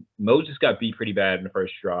 Moses got beat pretty bad in the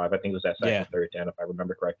first drive. I think it was that second or third down, if I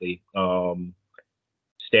remember correctly.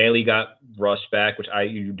 Stanley got rushed back, which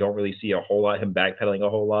you don't really see a whole lot, him backpedaling a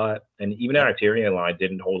whole lot. And even our Tyrion line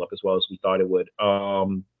didn't hold up as well as we thought it would.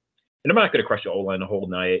 And I'm not going to crush the O-line the whole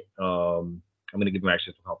night. I'm going to give him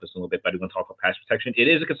actually some help this a little bit, but I'm going to talk about pass protection. It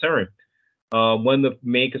is a concern. One of the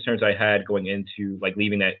main concerns I had going into like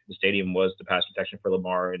leaving the stadium was the pass protection for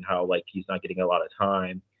Lamar and how like he's not getting a lot of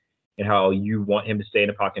time and how you want him to stay in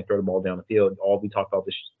the pocket and throw the ball down the field. All we talked about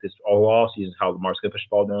this all off season is how Lamar's going to push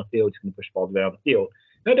the ball down the field. He's going to push the ball down the field.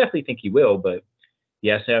 And I definitely think he will, but he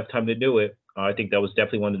has to have time to do it. I think that was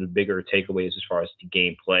definitely one of the bigger takeaways as far as the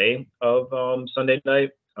gameplay of Sunday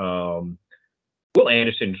night. Will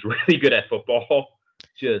Anderson's really good at football.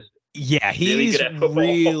 He's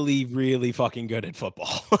really fucking good at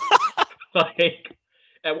football. Like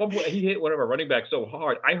at one point he hit one of our running backs so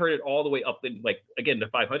hard, I heard it all the way up in like again the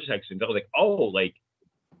 500 section. I was like, oh, like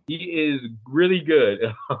he is really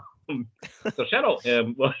good. So shout out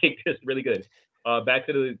him, like just really good. Back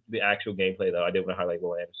to the actual gameplay though, I did want to highlight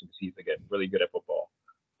Will Anderson because he's again really good at football.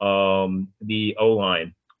 The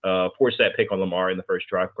O-line forced that pick on Lamar in the first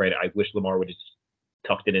drive. Granted, I wish Lamar would have just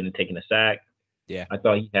tucked it in and taken a sack. Yeah, I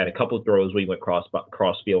thought he had a couple of throws where he went cross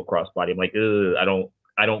field, cross body. I'm like,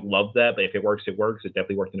 I don't love that, but if it works, it works. It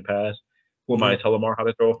definitely worked in the past. Who am I to tell Lamar how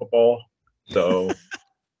to throw a football? So,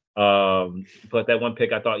 but that one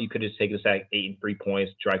pick, I thought you could have taken a sack, 8 and 3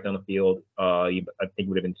 points, drive down the field. I think it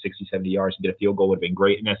would have been 60, 70 yards to get a field goal. Would have been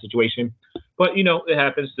great in that situation. But it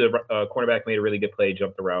happens. The cornerback made a really good play,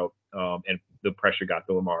 jumped the route, and the pressure got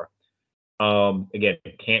to Lamar. Again,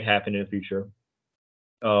 it can't happen in the future.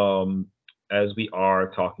 As we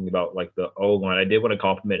are talking about like the O-line, I did want to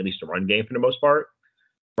compliment at least the run game for the most part.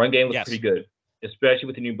 Run game was pretty good, especially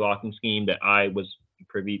with the new blocking scheme that I was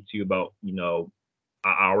privy to about, an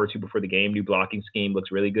hour or two before the game. New blocking scheme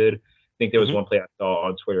looks really good. I think there was one play I saw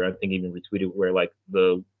on Twitter, I think even retweeted, where like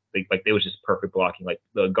it was just perfect blocking. Like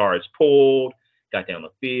the guards pulled, got down the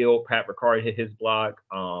field, Pat Ricard hit his block.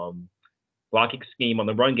 Blocking scheme on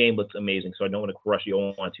the run game looks amazing, so I don't want to crush the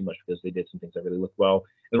O-line too much because they did some things that really looked well.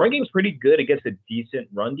 And the run game is pretty good against a decent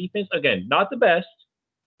run defense. Again, not the best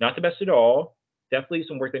at all. Definitely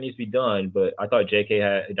some work that needs to be done, but I thought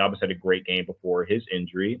JK Dobbins had a great game before his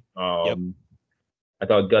injury. I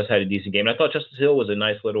thought Gus had a decent game. And I thought Justice Hill was a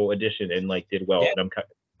nice little addition and like did well. And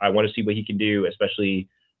I want to see what he can do, especially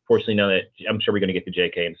fortunately now that I'm sure we're going to get to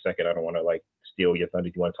JK in a second. I don't want to like steal your thunder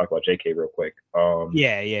if you want to talk about JK real quick.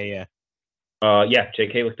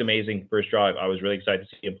 JK looked amazing first drive. I was really excited to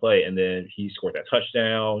see him play, and then he scored that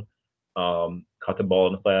touchdown, caught the ball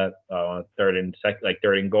in the flat, third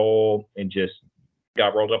and goal, and just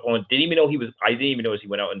got rolled up on. I didn't even notice he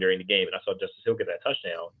went out during the game, and I saw Justice Hill get that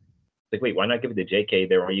touchdown. Like, wait, why not give it to JK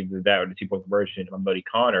there, or either that or the 2-point conversion? My buddy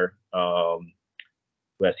Connor,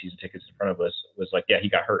 who has season tickets in front of us, was like, yeah, he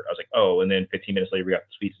got hurt. I was like, oh, and then 15 minutes later we got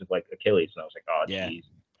the tweets of like Achilles, and I was like, oh, geez.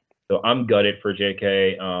 So I'm gutted for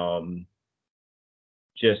JK.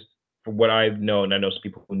 Just for what I've known, I know some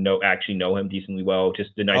people who actually know him decently well.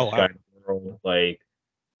 Just the nicest guy in the world. Like,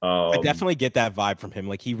 I definitely get that vibe from him.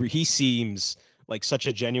 Like he seems like such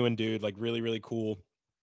a genuine dude. Like really, really cool.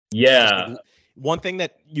 Yeah. Like, one thing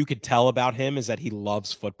that you could tell about him is that he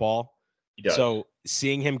loves football. He does. So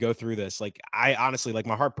seeing him go through this, like I honestly, like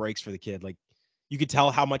my heart breaks for the kid. Like you could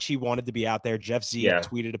tell how much he wanted to be out there. Jeff Z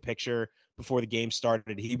tweeted a picture before the game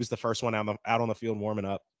started. He was the first one out on the field warming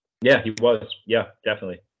up. Yeah, he was. Yeah,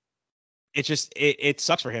 definitely. It's just it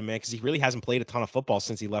sucks for him, man, because he really hasn't played a ton of football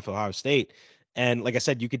since he left Ohio State. And like I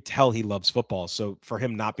said, you could tell he loves football. So for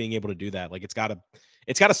him not being able to do that, like it's gotta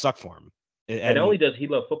suck for him. And not only does he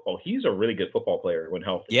love football, he's a really good football player when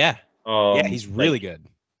healthy. Yeah. Yeah, he's really good.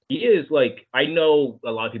 He is, like, I know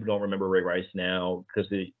a lot of people don't remember Ray Rice now because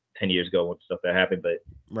 10 years ago when stuff that happened, but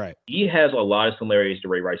right, he has a lot of similarities to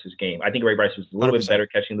Ray Rice's game. I think Ray Rice was a little 100%. bit better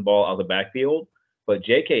catching the ball out of the backfield, but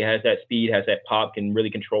JK has that speed, has that pop, can really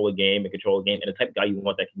control a game, and the type of guy you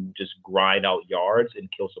want that can just grind out yards and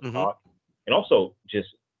kill some clock, and also just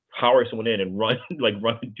power someone in and run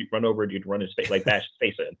over a dude, run his face, like bash his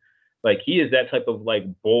face in. Like, he is that type of, like,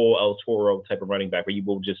 Bull El Toro type of running back where he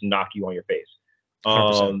will just knock you on your face.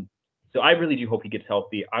 100%. So I really do hope he gets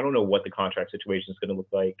healthy. I don't know what the contract situation is going to look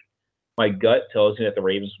like. My gut tells me that the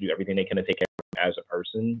Ravens will do everything they can to take care of him as a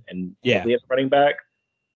person and hopefully as a running back.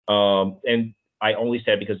 And I only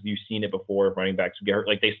said because you've seen it before, running backs get hurt.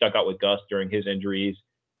 Like, they stuck out with Gus during his injuries.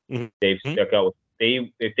 They've stuck out with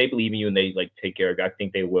if they believe in you and they, like, take care of you, I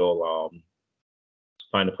think they will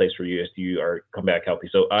find a place for you as you are come back healthy.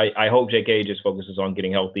 So I hope JK just focuses on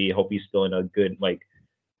getting healthy. I hope he's still in a good, like,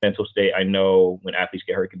 mental state. I know when athletes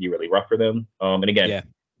get hurt, it can be really rough for them. And again,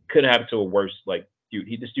 couldn't happen to a worse, like,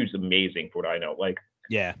 dude. This dude's amazing for what I know. Like,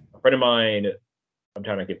 a friend of mine, I'm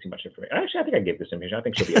trying to give too much information. Actually, I think I gave this information. I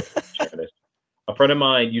think she'll be able to share this. A friend of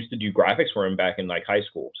mine used to do graphics for him back in, like, high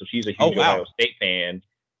school. So she's a huge Ohio State fan.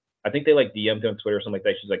 I think they, like, DM'd him on Twitter or something like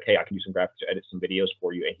that. She's like, hey, I can do some graphics to edit some videos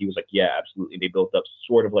for you. And he was like, yeah, absolutely. They built up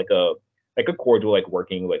sort of like a cordial, like,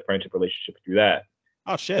 working, like, friendship relationship through that.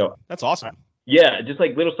 Oh, shit. So, that's awesome. Yeah, just,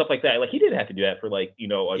 like, little stuff like that. Like, he didn't have to do that for, like,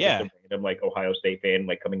 just a random, like, Ohio State fan,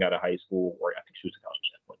 like, coming out of high school, or I think she was a college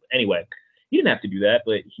at that point. But anyway, he didn't have to do that,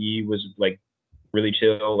 but he was, like, really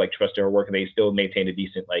chill, like, trusted her work, and they still maintained a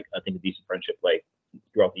decent friendship, like,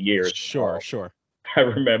 throughout the years. Sure.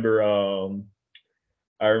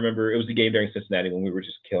 I remember it was the game during Cincinnati when we were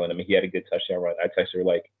just killing him, and he had a good touchdown run. I texted her,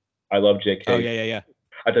 like, I love JK. Oh, yeah.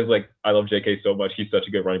 I texted, like, I love JK so much. He's such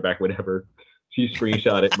a good running back, whatever. She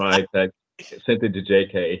screenshotted my text, sent it to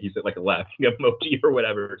JK. He said, like, a laughing emoji or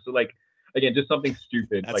whatever. So, like, again, just something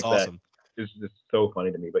stupid. That's like awesome. That is just so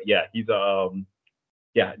funny to me. But yeah, he's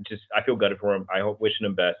just I feel gutted for him. I hope wishing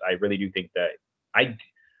him best. I really do think that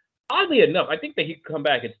oddly enough, I think that he could come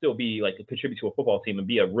back and still be, like, contribute to a football team and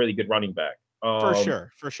be a really good running back. For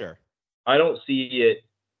sure. I don't see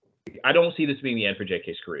this being the end for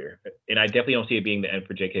JK's career, and I definitely don't see it being the end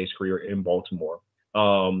for JK's career in Baltimore.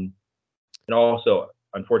 And also,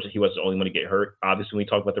 unfortunately, he wasn't the only one to get hurt. Obviously, when we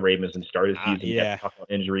talk about the Ravens and started the season, we have to talk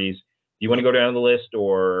about injuries. Do you want to go down the list,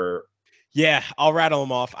 or? Yeah, I'll rattle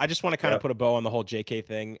them off. I just want to kind of put a bow on the whole JK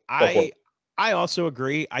thing. I also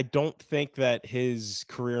agree. I don't think that his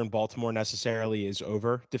career in Baltimore necessarily is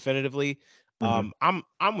over definitively.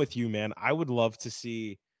 I'm with you, man. I would love to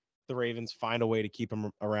see the Ravens find a way to keep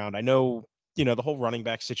him around. I know, the whole running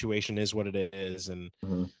back situation is what it is, and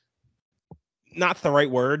not the right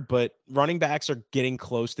word, but running backs are getting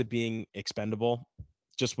close to being expendable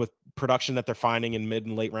just with production that they're finding in mid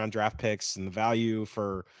and late round draft picks, and the value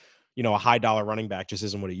for, a high dollar running back just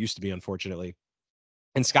isn't what it used to be, unfortunately.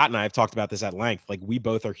 And Scott and I have talked about this at length. Like, we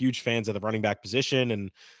both are huge fans of the running back position, and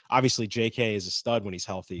obviously JK is a stud when he's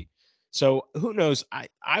healthy. So who knows?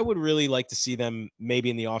 I would really like to see them maybe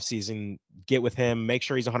in the offseason get with him, make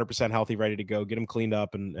sure he's 100% healthy, ready to go, get him cleaned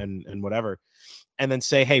up and whatever. And then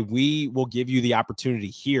say, hey, we will give you the opportunity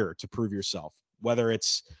here to prove yourself, whether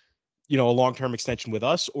it's, a long-term extension with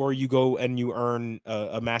us, or you go and you earn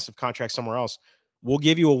a massive contract somewhere else. We'll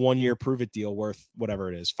give you a 1-year prove it deal worth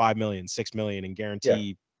whatever it is, $5 million, $6 million, and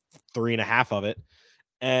guarantee 3.5 of it.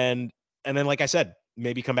 And then, like I said,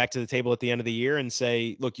 maybe come back to the table at the end of the year and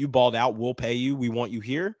say, look, you balled out. We'll pay you. We want you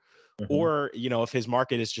here. Or, if his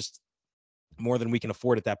market is just more than we can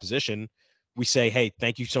afford at that position, we say, hey,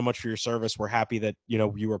 thank you so much for your service. We're happy that,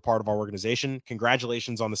 you were part of our organization.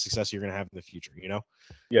 Congratulations on the success you're going to have in the future,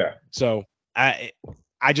 Yeah. So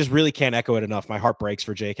I just really can't echo it enough. My heart breaks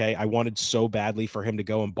for JK. I wanted so badly for him to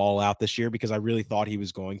go and ball out this year because I really thought he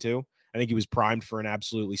was going to. I think he was primed for an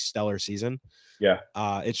absolutely stellar season. Yeah.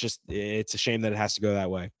 It's a shame that it has to go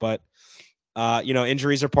that way. But,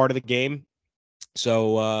 injuries are part of the game.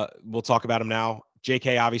 So we'll talk about him now.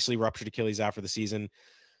 JK obviously ruptured Achilles after the season.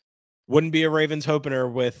 Wouldn't be a Ravens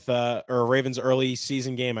opener or a Ravens early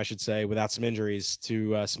season game, I should say, without some injuries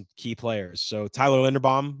to some key players. So Tyler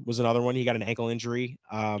Linderbaum was another one. He got an ankle injury.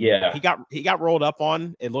 He got rolled up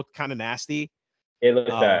on. It looked kind of nasty. It looked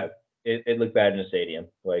bad. It looked bad in the stadium.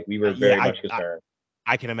 Like, we were very much concerned.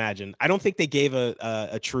 I can imagine. I don't think they gave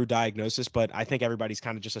a true diagnosis, but I think everybody's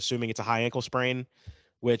kind of just assuming it's a high ankle sprain,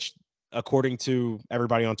 which according to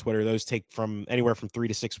everybody on Twitter, those take from anywhere from 3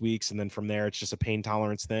 to 6 weeks. And then from there, it's just a pain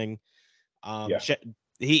tolerance thing.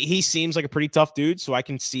 He seems like a pretty tough dude, so I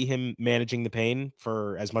can see him managing the pain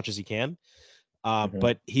for as much as he can.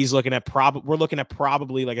 But he's looking at we're looking at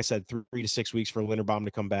probably, like I said, 3 to 6 weeks for Linderbaum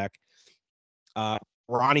to come back.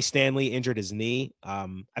 Ronnie Stanley injured his knee. I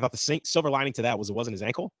thought the silver lining to that was it wasn't his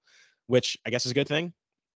ankle, which I guess is a good thing.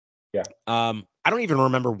 Yeah. I don't even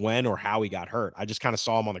remember when or how he got hurt. I just kind of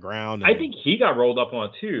saw him on the ground. I think he got rolled up on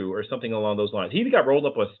too, or something along those lines. He either got rolled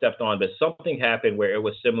up or stepped on, but something happened where it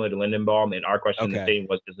was similar to Lindenbaum. And our question in the thing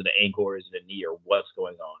was, is it an ankle or is it a knee or what's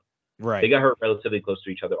going on? Right. They got hurt relatively close to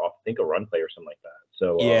each other off, I think, a run play or something like that.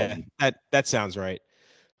 So yeah, that sounds right.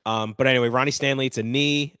 But anyway, Ronnie Stanley, it's a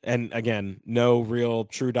knee, and again, no real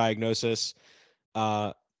true diagnosis.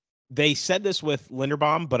 They said this with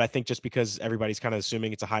Linderbaum, but I think just because everybody's kind of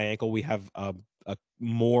assuming it's a high ankle, we have a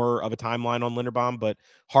more of a timeline on Linderbaum. But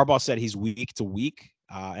Harbaugh said he's week to week,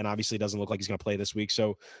 and obviously doesn't look like he's going to play this week.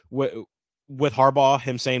 So with Harbaugh,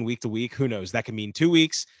 him saying week to week, who knows? That could mean 2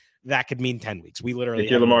 weeks. That could mean 10 weeks. We literally.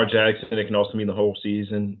 If you're Lamar Jackson, it can also mean the whole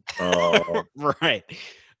season. Right.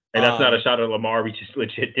 And that's not a shot at Lamar. We just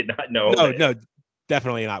legit did not know. No,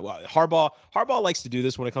 definitely not. Well, Harbaugh likes to do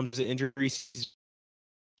this when it comes to injuries. He's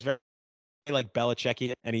very like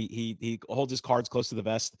Belichick, and he holds his cards close to the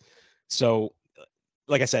vest. So,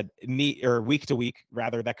 like I said, week to week,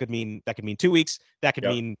 rather, that could mean 2 weeks. That could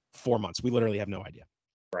mean 4 months. We literally have no idea.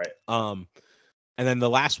 Right. And then the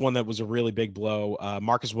last one that was a really big blow,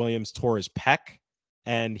 Marcus Williams tore his pec,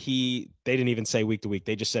 and they didn't even say week to week.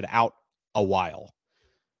 They just said out a while.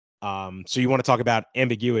 So you want to talk about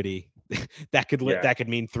ambiguity? that could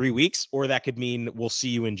mean 3 weeks, or that could mean we'll see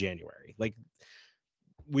you in January. Like,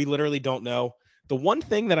 we literally don't know. The one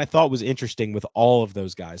thing that I thought was interesting with all of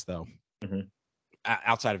those guys, though,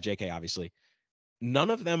 outside of JK, obviously,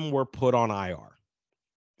 none of them were put on IR.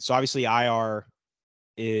 So obviously IR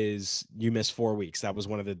is you miss 4 weeks. That was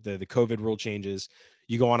one of the COVID rule changes.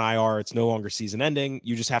 You go on IR, it's no longer season ending.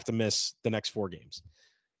 You just have to miss the next 4 games.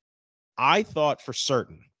 I thought for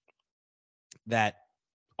certain that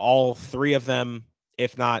all 3 of them,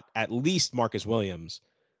 if not at least Marcus Williams,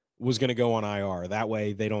 was going to go on IR. That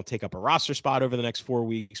way they don't take up a roster spot over the next 4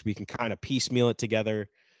 weeks. We can kind of piecemeal it together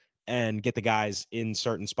and get the guys in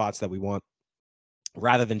certain spots that we want,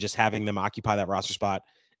 rather than just having them occupy that roster spot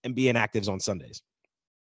and be inactives on Sundays.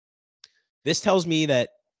 This tells me that,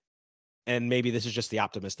 and maybe this is just the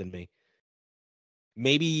optimist in me,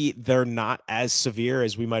 maybe they're not as severe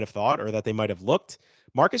as we might have thought, or that they might have looked.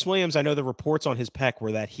 Marcus Williams, I know the reports on his pec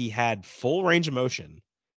were that he had full range of motion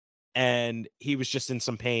and he was just in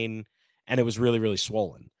some pain and it was really, really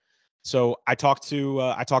swollen. So I talked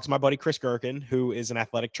to my buddy Chris Gherkin, who is an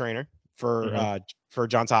athletic trainer for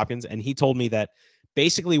Johns Hopkins, and he told me that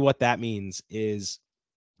basically what that means is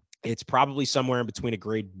it's probably somewhere in between a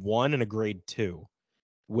grade 1 and a grade 2,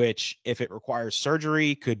 which, if it requires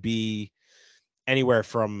surgery, could be anywhere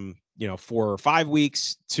from 4 or 5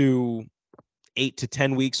 weeks to 8 to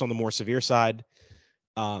 10 weeks on the more severe side.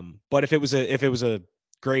 But if it was a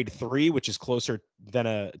grade 3, which is closer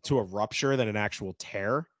to a rupture than an actual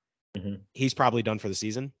tear, he's probably done for the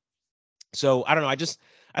season. So I don't know.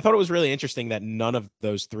 I thought it was really interesting that none of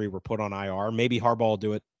those 3 were put on IR. Maybe Harbaugh will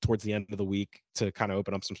do it towards the end of the week to kind of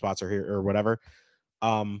open up some spots or whatever.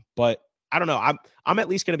 But I don't know. I'm at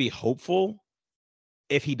least going to be hopeful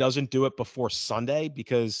if he doesn't do it before Sunday,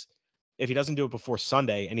 because if he doesn't do it before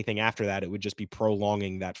Sunday, anything after that, it would just be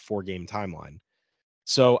prolonging that 4-game timeline.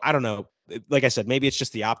 So I don't know. Like I said, maybe it's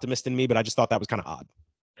just the optimist in me, but I just thought that was kind of odd.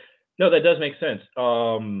 No, that does make sense.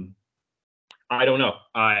 I don't know.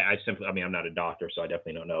 I'm not a doctor, so I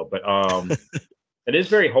definitely don't know. But it is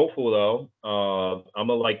very hopeful, though. I'm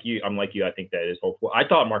like you. I think that is hopeful. I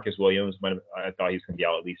thought Marcus Williams I thought he was going to be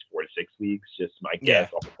out at least 4 to 6 weeks. Just my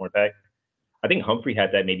guess off the cornerback. I think Humphrey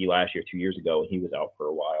had that maybe last year, 2 years ago, and he was out for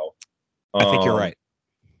a while. I think you're right.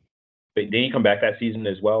 But did he come back that season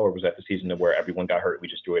as well, or was that the season where everyone got hurt? We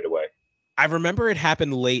just threw it away. I remember it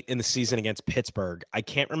happened late in the season against Pittsburgh. I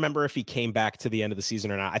can't remember if he came back to the end of the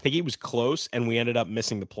season or not. I think he was close, and we ended up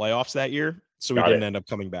missing the playoffs that year, so we didn't end up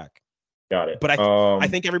coming back. Got it. But I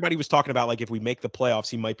think everybody was talking about, like, if we make the playoffs,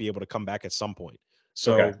 he might be able to come back at some point.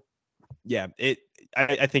 So, yeah,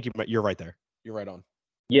 I think you're right there. You're right on.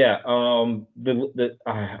 Yeah.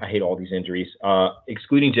 I hate all these injuries,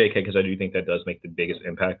 excluding JK, because I do think that does make the biggest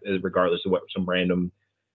impact, regardless of what some random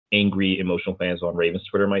angry, emotional fans on Ravens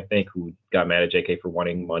Twitter might think, who got mad at JK for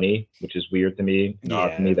wanting money, which is weird to me.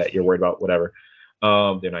 To me that you're worried about whatever.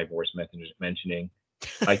 They're not even worth mentioning.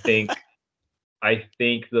 I think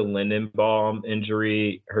the Lindenbaum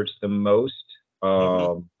injury hurts the most.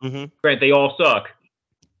 Grant, they all suck.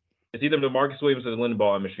 It's either the Marcus Williams or the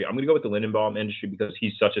Lindenbaum industry. I'm going to go with the Lindenbaum industry because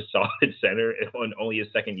he's such a solid center on only his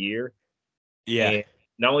second year. Yeah. And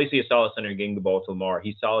not only is he a solid center getting the ball to Lamar,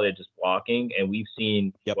 he's solid at just blocking. And we've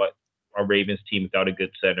seen what our Ravens team without a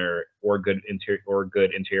good center or good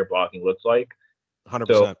interior blocking looks like. 100%.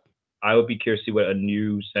 So I would be curious to see what a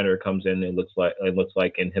new center comes in and looks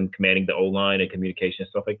like, and him commanding the O-line and communication and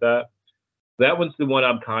stuff like that. That one's the one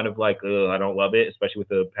I'm kind of like, I don't love it, especially with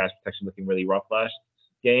the pass protection looking really rough last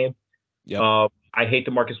game. I hate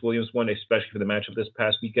the Marcus Williams one, especially for the matchup this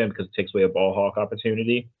past weekend because it takes away a ball hawk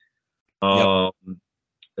opportunity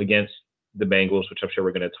against the Bengals, which I'm sure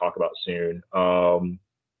we're going to talk about soon.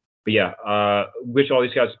 But yeah, wish all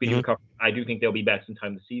these guys speedy recovery. I do think they'll be back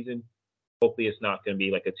sometime this season. Hopefully, it's not going to be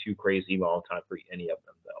like a too crazy long time for any of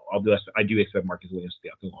them, though. I do expect Marcus Williams to be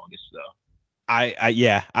out the longest, though.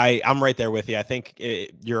 I'm right there with you. I think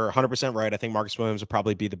you're 100% right. I think Marcus Williams will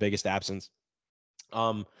probably be the biggest absence.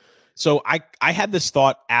 So I had this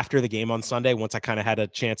thought after the game on Sunday, once I kind of had a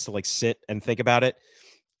chance to like sit and think about it.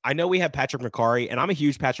 I know we have Patrick McCarry, and I'm a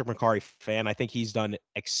huge Patrick McCarry fan. I think he's done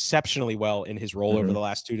exceptionally well in his role over the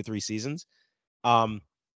last 2 to 3 seasons.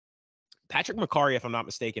 Patrick McCarry, if I'm not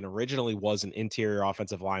mistaken, originally was an interior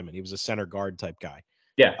offensive lineman. He was a center guard type guy.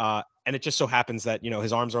 Yeah. And it just so happens that,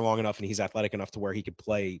 his arms are long enough and he's athletic enough to where he could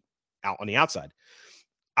play out on the outside.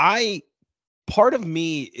 Part of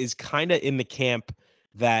me is kind of in the camp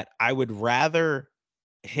that I would rather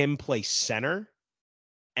him play center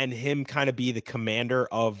and him kind of be the commander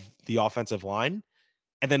of the offensive line.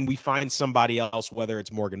 And then we find somebody else, whether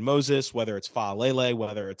it's Morgan Moses, whether it's Faalele,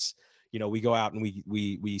 whether it's, we go out and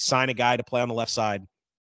we sign a guy to play on the left side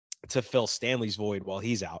to fill Stanley's void while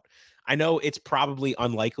he's out. I know it's probably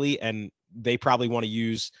unlikely, and they probably want to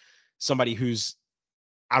use somebody who's,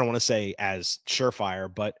 I don't want to say as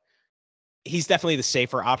surefire, but he's definitely the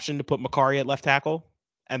safer option to put McCarry at left tackle.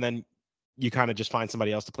 And then you kind of just find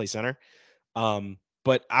somebody else to play center.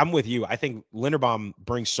 But I'm with you. I think Linderbaum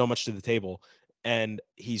brings so much to the table, and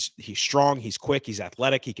he's strong, he's quick, he's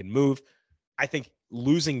athletic, he can move. I think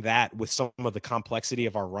losing that with some of the complexity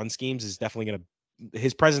of our run schemes is definitely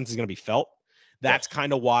his presence is going to be felt. That's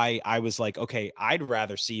kind of why I was like, okay, I'd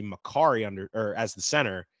rather see McCarry as the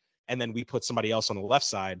center, and then we put somebody else on the left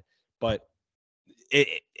side. But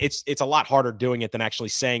it's a lot harder doing it than actually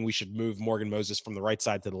saying we should move Morgan Moses from the right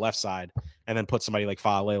side to the left side and then put somebody like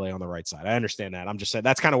Faalele on the right side. I understand that. I'm just saying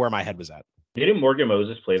that's kind of where my head was at. Didn't Morgan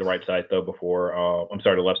Moses play the right side though before?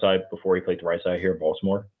 The left side before he played the right side here in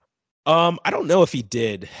Baltimore. I don't know if he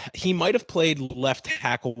did. He might have played left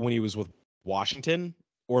tackle when he was with Washington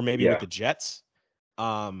or maybe with the Jets.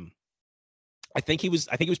 I think he was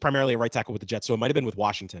primarily a right tackle with the Jets, so it might have been with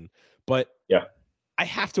Washington. But I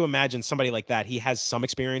have to imagine somebody like that, he has some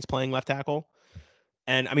experience playing left tackle.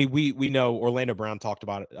 And I mean, we know Orlando Brown talked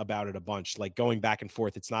about it a bunch, like going back and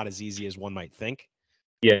forth. It's not as easy as one might think.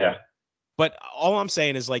 Yeah. But all I'm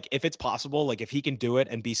saying is, like, if it's possible, like if he can do it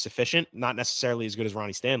and be sufficient, not necessarily as good as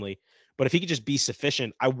Ronnie Stanley, but if he could just be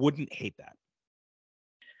sufficient, I wouldn't hate that.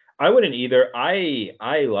 I wouldn't either. I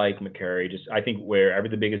like McCarry. I think wherever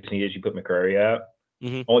the biggest need is, you put McCarry at.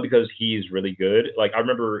 Only because he's really good. Like I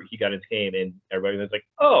remember he got his game and everybody was like,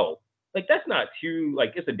 "Oh, like that's not too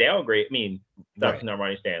like it's a downgrade." I mean, that's not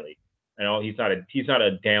Ronnie Stanley. I know he's not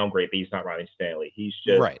a downgrade, but he's not Ronnie Stanley. He's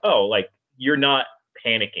just like you're not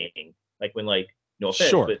panicking like when like no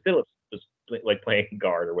offense, but Phillips was like playing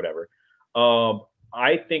guard or whatever.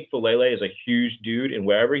 I think Faalele is a huge dude, and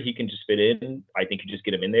wherever he can just fit in, I think you just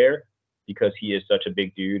get him in there. Because he is such a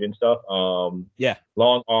big dude and stuff.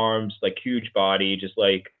 Long arms, like huge body, just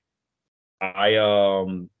like I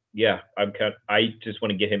just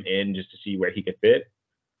want to get him in just to see where he could fit.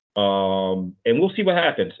 And we'll see what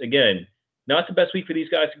happens. Again, not the best week for these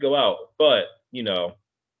guys to go out, but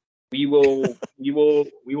we will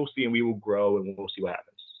see and we will grow and we'll see what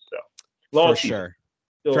happens. So long season. Sure.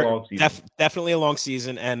 Still a long season. Definitely a long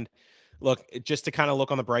season. And look, just to kind of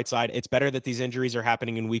look on the bright side, it's better that these injuries are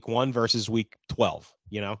happening in week 1 versus week 12,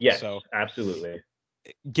 Yes, so absolutely.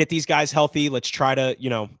 Get these guys healthy. Let's try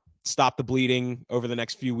to, stop the bleeding over the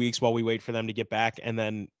next few weeks while we wait for them to get back and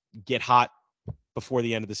then get hot before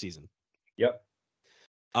the end of the season. Yep.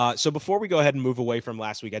 So before we go ahead and move away from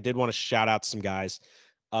last week, I did want to shout out some guys.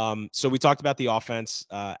 So we talked about the offense.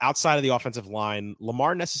 Outside of the offensive line,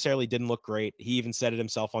 Lamar necessarily didn't look great. He even said it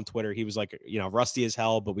himself on Twitter. He was like, rusty as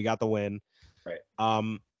hell, but we got the win. Right.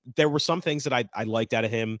 There were some things that I liked out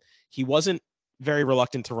of him. He wasn't very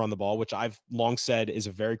reluctant to run the ball, which I've long said is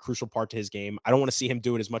a very crucial part to his game. I don't want to see him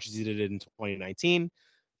do it as much as he did it in 2019.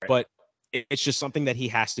 but it's just something that he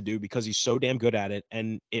has to do because he's so damn good at it,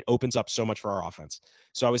 and it opens up so much for our offense.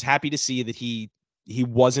 So I was happy to see that he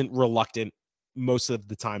wasn't reluctant most of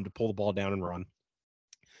the time to pull the ball down and run.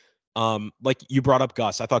 Like you brought up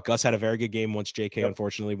Gus. I thought Gus had a very good game once JK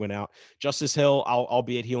unfortunately went out. Justice Hill,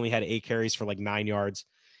 albeit he only had 8 carries for like 9 yards.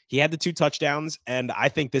 He had the 2 touchdowns, and I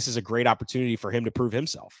think this is a great opportunity for him to prove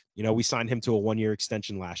himself. You know, we signed him to a 1-year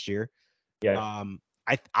extension last year. Yeah.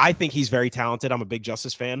 I think he's very talented. I'm a big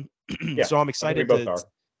Justice fan. Yeah, So I'm excited both are.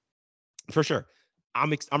 for sure.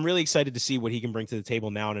 I'm really excited to see what he can bring to the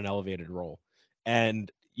table now in an elevated role.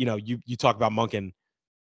 And, you know, you talk about Monken.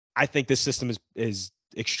 I think this system is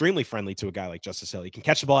extremely friendly to a guy like Justice Hill. He can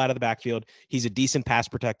catch the ball out of the backfield. He's a decent pass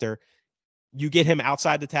protector. You get him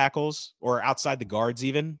outside the tackles or outside the guards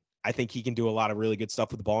even, I think he can do a lot of really good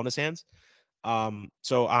stuff with the ball in his hands.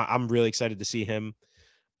 So I'm really excited to see him.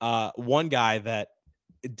 One guy that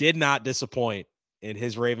did not disappoint in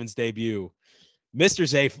his Ravens debut, Mr.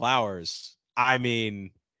 Zay Flowers. I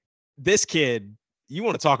mean, this kid, you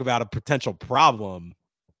want to talk about a potential problem.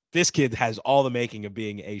 This kid has all the making of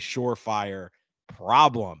being a surefire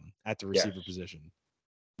problem at the receiver position.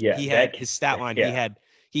 Yeah. He had his stat line. Yeah.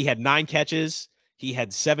 He had 9 catches. He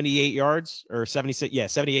had 78 yards or 76. Yeah,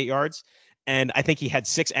 78 yards. And I think he had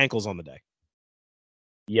 6 ankles on the day.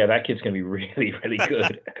 Yeah, that kid's going to be really, really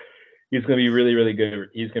good. He's going to be really, really good.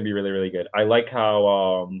 He's going to be really, really good. I like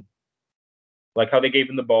how they gave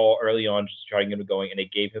him the ball early on, just trying to get him going, and they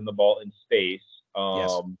gave him the ball in space.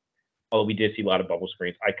 Yes. Although we did see a lot of bubble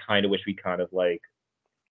screens. I kind of wish we kind of like,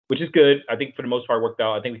 which is good. I think for the most part worked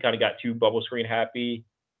out. I think we kind of got too bubble screen happy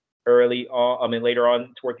early on. I mean, later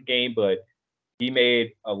on toward the game, but he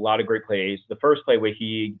made a lot of great plays. The first play where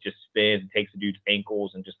he just spins, takes the dude's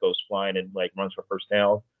ankles, and just goes flying and like runs for first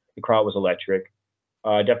down. The crowd was electric.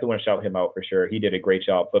 I definitely want to shout him out for sure. He did a great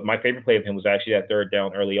job. But my favorite play of him was actually that third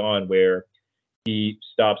down early on where he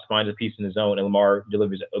stops, finds a piece in the zone, and Lamar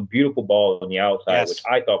delivers a beautiful ball on the outside, which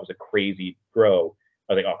I thought was a crazy throw.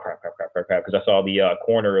 I was like, oh, crap, because I saw the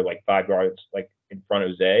corner like 5 yards like in front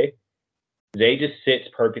of Zay. Zay just sits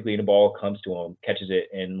perfectly, and the ball comes to him, catches it,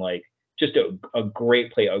 and like just a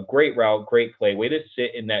great play, a great route, great play. Way to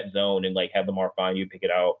sit in that zone and like have Lamar find you, pick it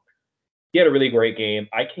out. He had a really great game.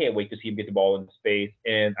 I can't wait to see him get the ball in space.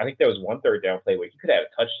 And I think there was one third down play where he could have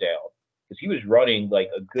a touchdown because he was running like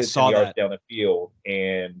a good 10 yards down the field,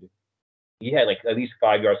 and he had like at least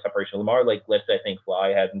 5 yards separation. Lamar like lets that thing fly,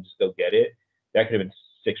 has him just go get it. That could have been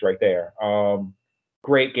 6 right there.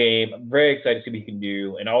 Great game. I'm very excited to see what he can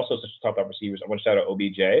do. And also, since we talked about receivers, I want to shout out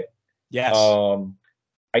OBJ. Yes.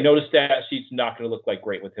 I noticed that she's not going to look like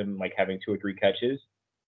great with him like having 2 or 3 catches,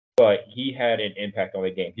 but he had an impact on the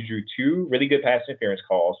game. He drew 2 really good pass interference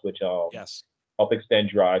calls, which help extend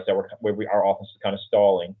drives that were where our offense was kind of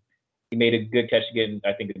stalling. He made a good catch again.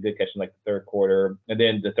 I think a good catch in like the third quarter, and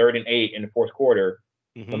then the 3rd and 8 in the fourth quarter.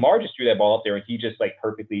 Mm-hmm. Lamar just threw that ball up there, and he just like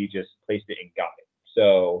perfectly just placed it and got it.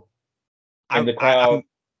 So, and the crowd.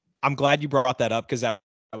 I'm glad you brought that up because that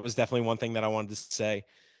was definitely one thing that I wanted to say.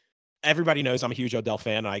 Everybody knows I'm a huge Odell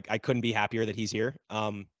fan. I couldn't be happier that he's here.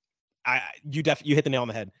 You hit the nail on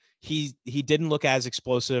the head. He didn't look as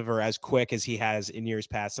explosive or as quick as he has in years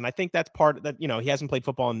past, and I think that's part of that. You know, he hasn't played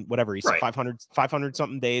football in whatever he's 500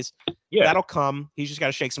 something days. Yeah, that'll come. He's just got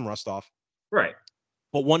to shake some rust off. Right.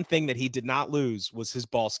 But one thing that he did not lose was his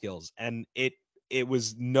ball skills, and it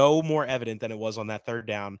was no more evident than it was on that third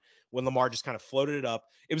down when Lamar just kind of floated it up.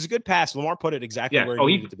 It was a good pass. Lamar put it exactly where he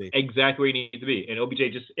needed to be. Exactly where he needed to be. And OBJ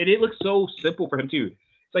and it looks so simple for him too.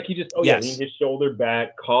 It's like he just, leaned his shoulder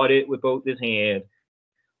back, caught it with both his hands,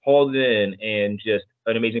 hauled it in, and just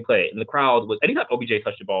an amazing play. And the crowd was, anytime OBJ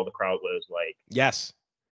touched the ball, the crowd was like,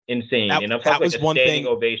 insane. And that was like a standing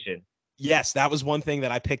ovation. Yes, that was one thing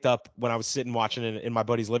that I picked up when I was sitting watching it in my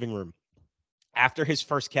buddy's living room. After his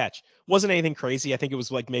first catch, wasn't anything crazy. I think it was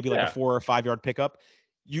like maybe like a 4 or 5 yard pickup.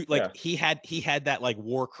 He had that like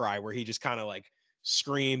war cry where he just kind of like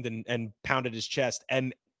screamed and pounded his chest,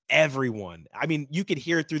 and everyone, I mean, you could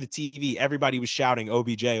hear it through the TV. Everybody was shouting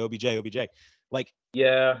OBJ, OBJ, OBJ. Like,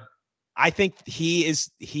 I think he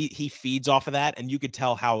feeds off of that, and you could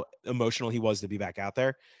tell how emotional he was to be back out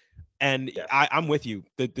there. And I'm with you.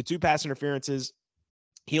 The 2 pass interferences,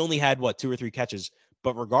 he only had 2 or 3 catches.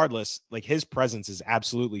 But regardless, like his presence is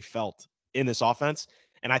absolutely felt in this offense.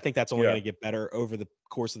 And I think that's only going to get better over the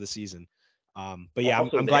course of the season. But yeah,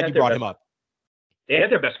 I'm glad you brought him up. They had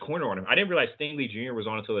their best corner on him. I didn't realize Stingley Jr. was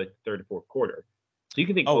on until the 3rd and 4th quarter. So you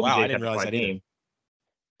can think OBJ I didn't realize that game.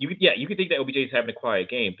 You could think that OBJ is having a quiet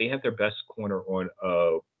game. They have their best corner on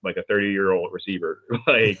like a 30-year-old receiver.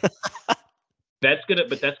 Like that's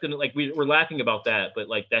gonna like we're laughing about that, but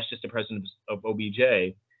like that's just the presence of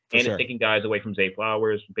OBJ. and it's taking guys away from Zay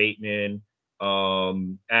Flowers, Bateman,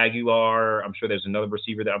 Aguilar. I'm sure there's another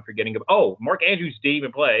receiver that I'm forgetting about. Oh, Mark Andrews didn't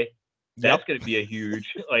even play. That's going to be a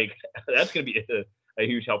huge, that's going to be a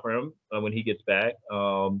huge help for him when he gets back.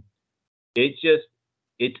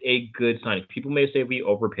 It's a good signing. People may say we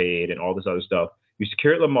overpaid and all this other stuff. You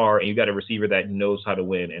secure Lamar and you got a receiver that knows how to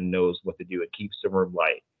win and knows what to do. It keeps the room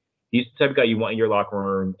light. He's the type of guy you want in your locker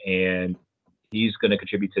room, and he's going to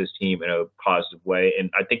contribute to this team in a positive way.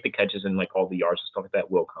 And I think the catches and all the yards and stuff like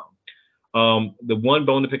that will come. The one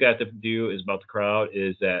bone to pick I have to do is about the crowd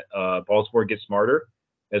is that Baltimore gets smarter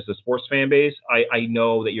as the sports fan base. I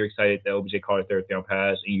know that you're excited that OBJ caught a third down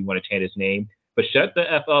pass and you want to chant his name, but shut the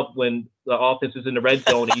F up when the offense is in the red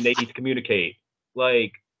zone and you need to communicate.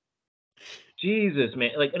 Jesus,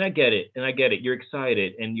 man. And I get it. You're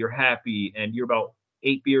excited and you're happy and you're about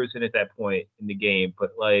 8 beers in at that point in the game.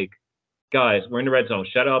 But guys, we're in the red zone.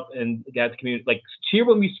 Shut up and guys communicate. Cheer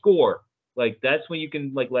when we score. That's when you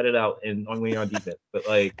can let it out and when you're on defense. But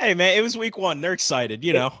hey man, it was week 1. They're excited,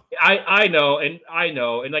 you know. I know, and I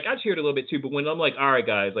cheered a little bit too. But when I'm all right,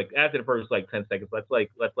 guys, after the first 10 seconds, let's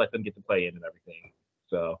let them get to play in and everything.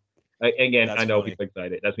 So again, I know people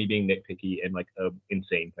excited. That's me being nitpicky and an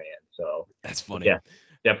insane fan. So that's funny. Yeah,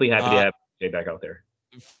 definitely happy to have Jay back out there.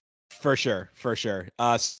 For sure.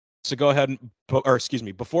 So go ahead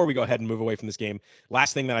before we go ahead and move away from this game,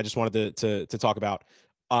 last thing that I just wanted to talk about.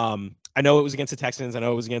 I know it was against the Texans. I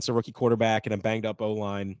know it was against a rookie quarterback and a banged up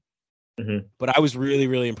O-line. Mm-hmm. But I was really,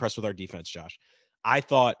 really impressed with our defense, Josh. I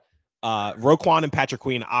thought Roquan and Patrick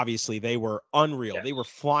Queen, obviously, they were unreal. Yes. They were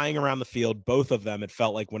flying around the field, both of them. It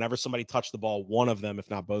felt like whenever somebody touched the ball, one of them, if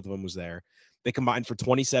not both of them, was there. They combined for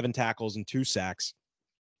 27 tackles and 2 sacks.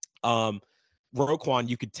 Roquan,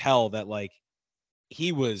 you could tell that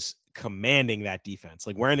he was commanding that defense,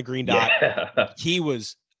 wearing the green dot. Yeah. He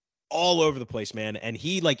was all over the place, man. And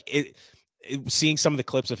he seeing some of the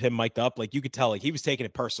clips of him mic'd up, you could tell he was taking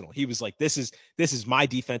it personal. He was this is my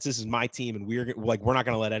defense, this is my team, and we're not going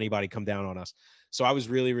to let anybody come down on us. So I was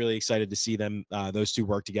really, really excited to see them those two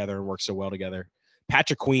work together and work so well together.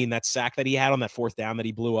 Patrick Queen, that sack that he had on that 4th down that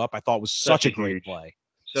he blew up, I thought was such a great play.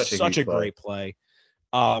 Such a great play.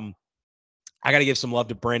 I got to give some love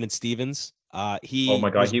to Brandon Stevens. Oh my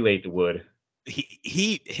God, he laid the wood.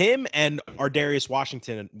 Him and Ardarius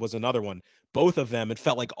Washington was another one. Both of them, it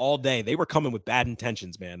felt like all day they were coming with bad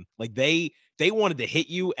intentions, man. They wanted to hit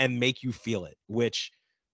you and make you feel it, which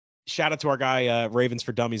shout out to our guy, Ravens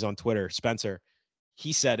for Dummies on Twitter, Spencer.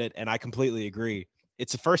 He said it, and I completely agree.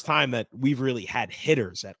 It's the first time that we've really had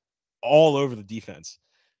hitters at all over the defense.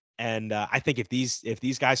 And I think if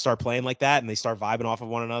these guys start playing like that and they start vibing off of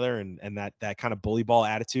one another and that kind of bully ball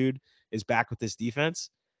attitude is back with this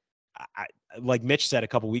defense, like Mitch said a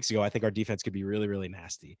couple weeks ago, I think our defense could be really, really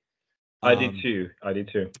nasty. I did too.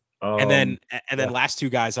 And then last 2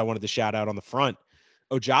 guys I wanted to shout out on the front,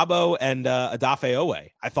 Ojabo and Odafe Oweh,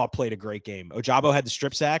 I thought played a great game. Ojabo had the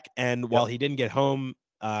strip sack, and while he didn't get home,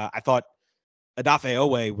 I thought Odafe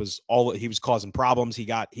Oweh was causing problems. He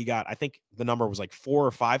got I think the number was 4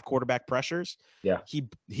 or 5 quarterback pressures. Yeah.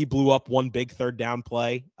 He blew up one big 3rd down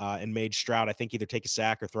play and made Stroud, I think, either take a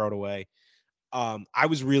sack or throw it away. I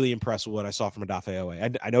was really impressed with what I saw from Odafe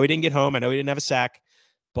Oweh. I know he didn't get home. I know he didn't have a sack,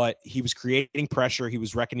 but he was creating pressure. He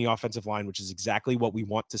was wrecking the offensive line, which is exactly what we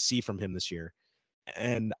want to see from him this year.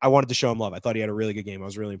 And I wanted to show him love. I thought he had a really good game. I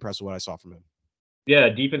was really impressed with what I saw from him. Yeah,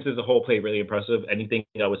 defense as a whole played really impressive. Anything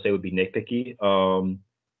I would say would be nitpicky.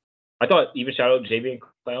 I thought even shout out Jadeveon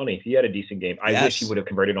Clowney. He had a decent game. I wish he would have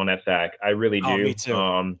converted on that sack. I really do. Oh, me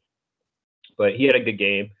too. But he had a good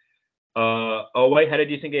game. Oweh had a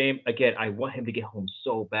decent game. Again, I want him to get home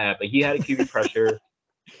so bad, but he had a QB pressure.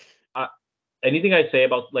 Anything I say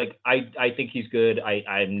about I think he's good.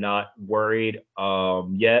 I'm not worried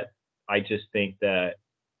yet. I just think that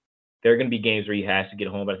there are going to be games where he has to get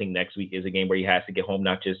home. But I think next week is a game where he has to get home,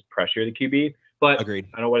 not just pressure the QB. But agreed.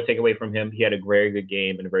 I don't want to take away from him. He had a very good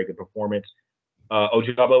game and a very good performance.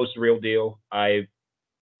 Ojabo is the real deal. I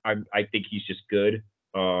think he's just good.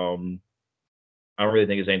 I don't really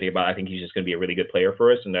think there's anything about it. I think he's just going to be a really good player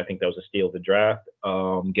for us, and I think that was a steal of the draft,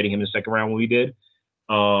 getting him in the 2nd round when we did.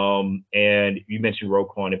 And you mentioned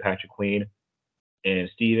Roquan and Patrick Queen and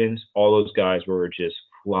Stevens. All those guys were just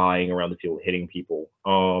flying around the field, hitting people.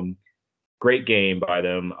 Great game by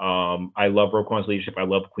them. I love Roquan's leadership. I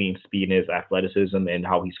love Queen's speed and his athleticism and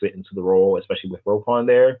how he's fit into the role, especially with Roquan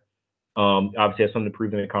there. Obviously has something to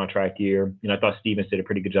prove in the contract year. And I thought Stevens did a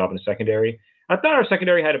pretty good job in the secondary. I thought our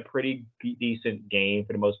secondary had a pretty decent game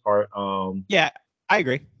for the most part. Yeah, I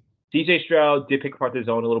agree. DJ Stroud did pick apart the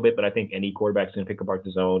zone a little bit, but I think any quarterback's going to pick apart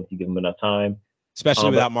the zone if you give him enough time. Especially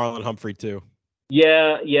without Marlon Humphrey, too.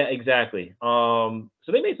 Yeah, exactly. So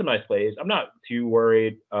they made some nice plays. I'm not too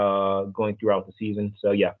worried going throughout the season.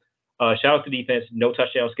 So yeah, shout out to defense. No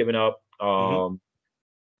touchdowns given up.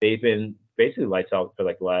 They've been basically lights out for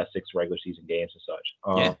like the last 6 regular season games and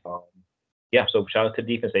such. Yeah. So shout out to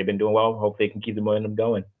defense. They've been doing well. Hope they can keep the momentum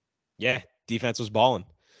going. Yeah, defense was balling.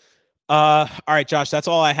 All right, Josh, that's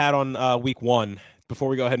all I had on week 1. Before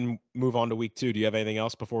we go ahead and move on to week 2, do you have anything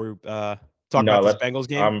else before we talk about this Bengals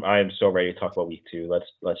game? I am so ready to talk about week 2.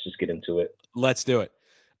 Let's just get into it. Let's do it.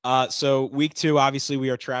 So week 2, obviously, we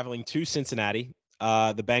are traveling to Cincinnati.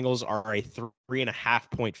 The Bengals are a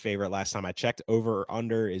 3.5 point favorite. Last time I checked, over or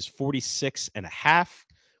under is 46.5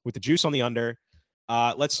 with the juice on the under.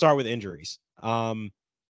 Let's start with injuries.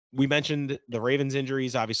 We mentioned the Ravens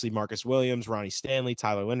injuries, obviously Marcus Williams, Ronnie Stanley,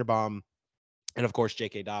 Tyler Linderbaum, and of course,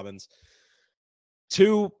 JK Dobbins.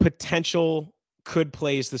 2 potential could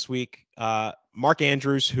plays this week. Mark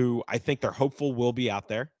Andrews, who I think they're hopeful will be out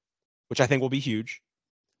there, which I think will be huge.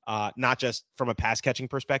 Not just from a pass catching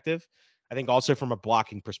perspective, I think also from a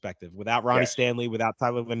blocking perspective. Without Ronnie Stanley, without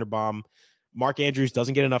Tyler Linderbaum, Mark Andrews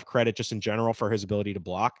doesn't get enough credit just in general for his ability to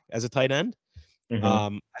block as a tight end. I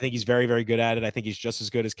think he's very, very good at it. I think he's just as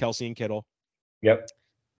good as Kelsey and Kittle. Yep.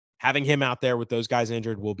 Having him out there with those guys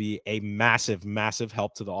injured will be a massive, massive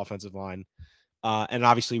help to the offensive line. And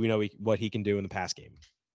obviously, we know what he can do in the pass game.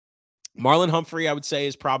 Marlon Humphrey, I would say,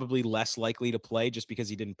 is probably less likely to play just because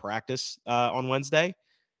he didn't practice on Wednesday.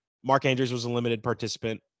 Mark Andrews was a limited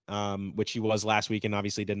participant, which he was last week and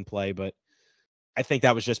obviously didn't play. But I think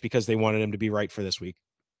that was just because they wanted him to be right for this week.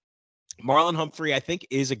 Marlon Humphrey, I think,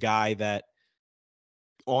 is a guy that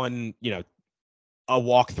on, a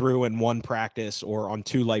walkthrough in 1 practice or on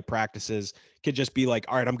 2 light practices could just be like,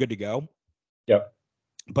 all right, I'm good to go. Yep.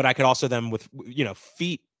 But I could also then with,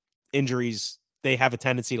 feet injuries, they have a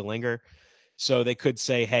tendency to linger. So they could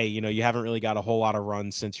say, hey, you haven't really got a whole lot of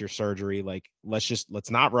runs since your surgery. Like, let's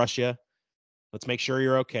not rush you. Let's make sure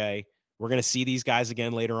you're okay. We're going to see these guys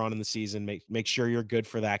again later on in the season. Make sure you're good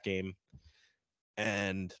for that game.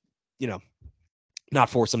 And, not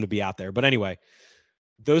force them to be out there. But anyway,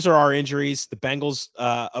 those are our injuries. The Bengals,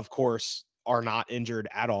 of course, are not injured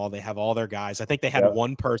at all. They have all their guys. I think they had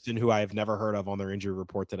one person who I have never heard of on their injury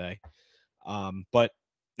report today. But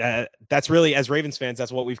that's really, as Ravens fans,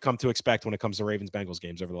 that's what we've come to expect when it comes to Ravens-Bengals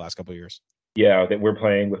games over the last couple of years. Yeah, that we're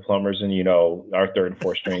playing with plumbers and, our 3rd and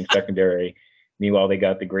 4th string secondary. Meanwhile, they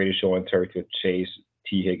got the greatest show on turf with Chase,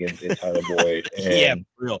 T. Higgins, and Tyler Boyd. And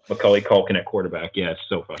Macaulay Culkin at quarterback. Yeah, it's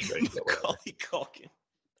so frustrating. Macaulay Culkin.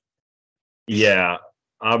 Yeah,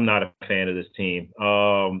 I'm not a fan of this team.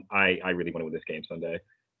 I really want to win this game Sunday.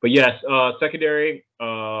 But yes, secondary,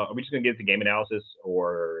 are we just going to get into game analysis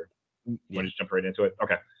or want to just jump right into it?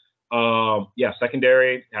 Okay.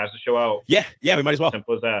 Secondary has to show out. Yeah, we might as well.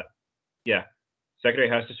 Simple as that. Yeah. Secondary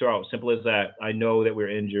has to show out. Simple as that. I know that we're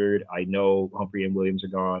injured. I know Humphrey and Williams are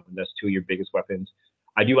gone, and that's 2 of your biggest weapons.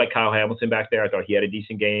 I do like Kyle Hamilton back there. I thought he had a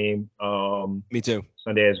decent game. Me too.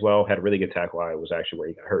 Sunday as well. Had a really good tackle. I was actually where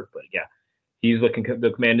he got hurt, but yeah. He's looking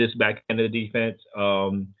the commanders back end of the defense.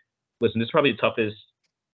 Listen, this is probably the toughest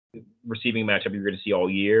receiving matchup you're going to see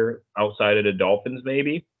all year, outside of the Dolphins,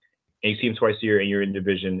 maybe. And you see them twice a year, and you're in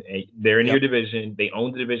division. They're in your division. They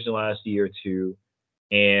owned the division last year too,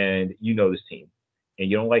 and you know this team, and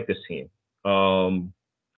you don't like this team.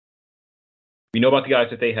 We know about the guys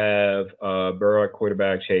that they have: Burrow at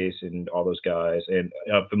quarterback, Chase, and all those guys, and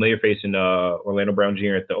familiar face in Orlando Brown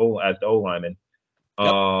Jr. as the O lineman.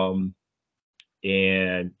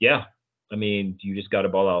 And yeah, I mean, you just got to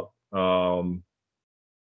ball out.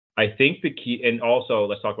 I think the key, and also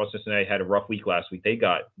let's talk about Cincinnati. Had a rough week last week. They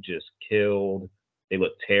got just killed. They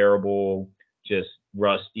looked terrible, just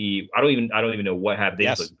rusty. I don't even know what happened. They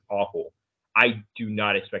just looked awful. I do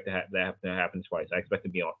not expect that to happen twice. I expect to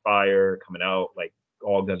be on fire, coming out like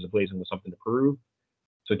all guns blazing with something to prove.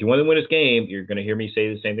 So if you want to win this game, you're going to hear me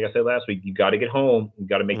say the same thing I said last week. You got to get home. You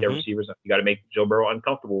got to make their receivers. You got to make Joe Burrow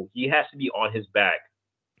uncomfortable. He has to be on his back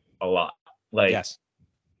a lot.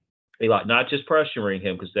 A lot, not just pressuring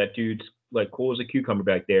him, because that dude's like cool as a cucumber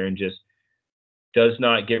back there and just does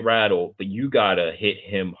not get rattled. But you got to hit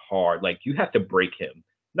him hard. Like, you have to break him.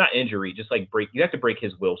 Not injury, just like break. You have to break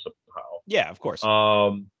his will somehow. Yeah, of course.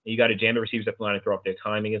 You got to jam the receivers up the line and throw off their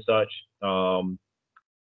timing and such.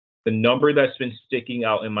 The number that's been sticking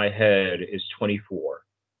out in my head is 24.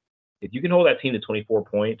 If you can hold that team to 24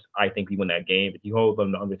 points, I think we win that game. If you hold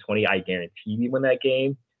them to under 20, I guarantee we win that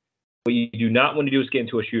game. What you do not want to do is get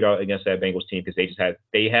into a shootout against that Bengals team, because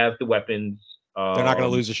they have the weapons. They're not going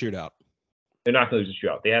to lose a shootout. They're not going to lose a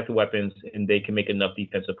shootout. They have the weapons, and they can make enough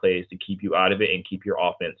defensive plays to keep you out of it and keep your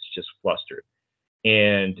offense just flustered.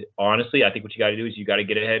 And honestly, I think what you got to do is you got to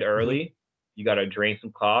get ahead early. Mm-hmm. You got to drain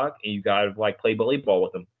some clock, and you got to like play bully ball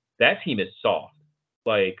with them. That team is soft.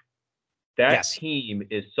 Like that team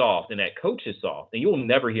is soft, and that coach is soft. And you'll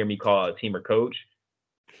never hear me call a team or coach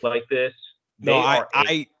like this.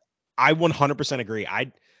 I 100% agree.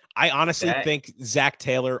 I honestly think Zach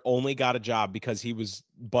Taylor only got a job because he was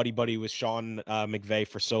buddy with Sean McVay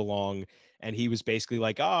for so long. And he was basically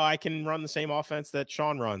like, oh, I can run the same offense that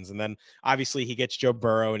Sean runs. And then obviously he gets Joe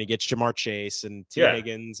Burrow and he gets Jamar Chase and T.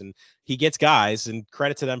 Higgins, and he gets guys, and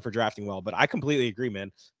credit to them for drafting well. But I completely agree,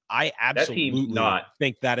 man. I absolutely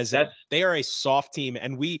think they are a soft team.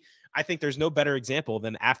 And I think there's no better example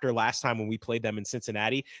than after last time when we played them in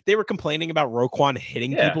Cincinnati. They were complaining about Roquan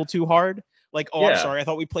hitting people too hard. Like, I'm sorry, I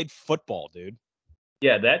thought we played football, dude.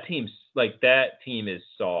 Yeah, that team is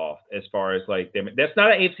soft as far as like them. That's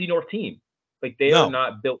not an AFC North team. Like they are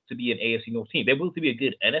not built to be an AFC North team. They're built to be a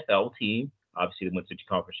good NFL team. Obviously, they went to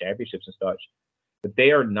conference championships and such, but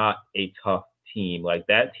they are not a tough team. Like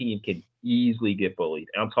that team can easily get bullied.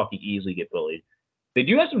 And I'm talking easily get bullied. They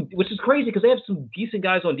do have some, which is crazy because they have some decent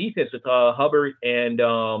guys on defense with Hubbard and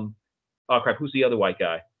who's the other white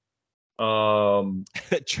guy?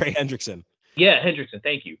 Trey Hendrickson. Yeah, Hendrickson.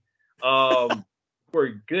 Thank you.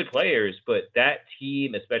 Were good players, but that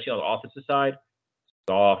team, especially on the offensive side,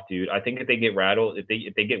 soft, dude. I think if they get rattled, if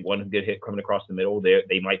they get one good hit coming across the middle,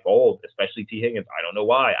 they might fold, especially T. Higgins. I don't know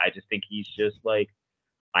why. I just think he's just like,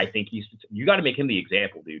 you got to make him the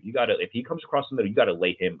example, dude. You got to, if he comes across the middle, you got to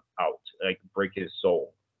lay him out, like break his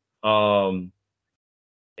soul. Oddly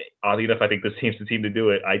enough, I think this team's the team to do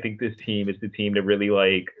it. I think this team is the team to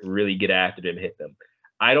really get after them, hit them.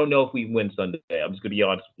 I don't know if we win Sunday. I'm just going to be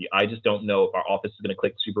honest with you. I just don't know if our offense is going to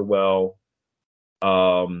click super well.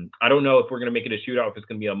 I don't know if we're going to make it a shootout, if it's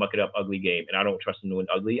going to be a muck it up ugly game. And I don't trust them to win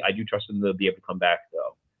ugly. I do trust them to be able to come back,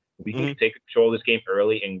 though. If we can take control of this game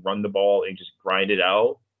early and run the ball and just grind it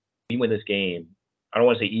out, we win this game. I don't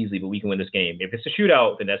want to say easily, but we can win this game. If it's a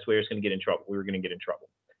shootout, then that's where it's going to get in trouble. We're going to get in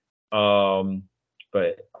trouble.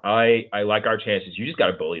 But I like our chances. You just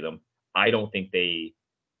got to bully them. I don't think they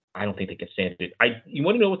can stand it. You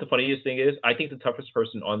want to know what the funniest thing is? I think the toughest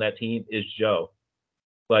person on that team is Joe.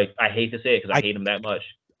 Like, I hate to say it because I hate him that much.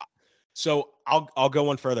 So I'll go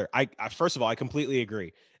one further. I first of all, I completely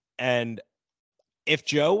agree. And if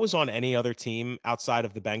Joe was on any other team outside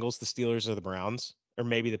of the Bengals, the Steelers, or the Browns, or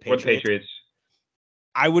maybe the Patriots,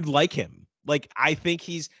 I would like him. Like, I think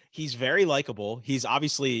he's very likable. He's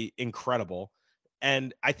obviously incredible.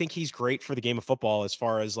 And I think he's great for the game of football as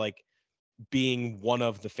far as like being one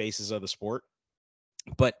of the faces of the sport.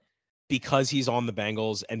 But because he's on the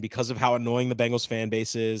Bengals and because of how annoying the Bengals fan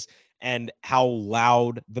base is and how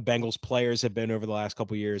loud the Bengals players have been over the last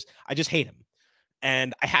couple of years, I just hate him.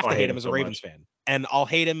 And I have to hate him as a Ravens fan. And I'll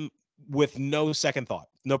hate him with no second thought,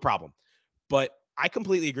 no problem. But I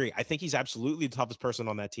completely agree. I think he's absolutely the toughest person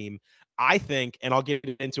on that team. I think, and I'll get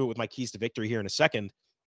into it with my keys to victory here in a second,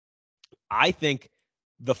 I think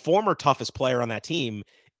the former toughest player on that team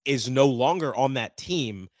is no longer on that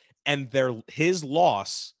team. And his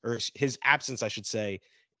loss, or his absence, I should say,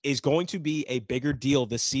 is going to be a bigger deal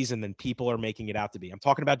this season than people are making it out to be. I'm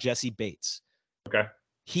talking about Jesse Bates. Okay.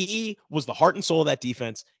 He was the heart and soul of that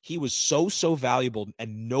defense. He was so valuable,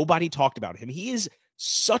 and nobody talked about him. He is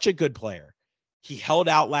such a good player. He held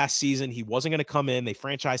out last season. He wasn't going to come in. They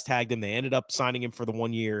franchise tagged him. They ended up signing him for the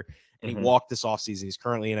 1 year, and he walked this offseason. He's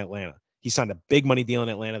currently in Atlanta. He signed a big money deal in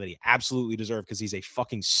Atlanta that he absolutely deserved because he's a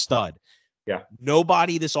fucking stud. Yeah.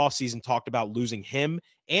 Nobody this offseason talked about losing him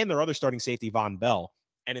and their other starting safety, Von Bell,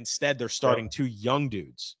 and instead they're starting two young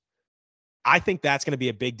dudes. I think that's going to be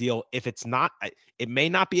a big deal. If it's not, it may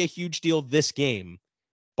not be a huge deal this game,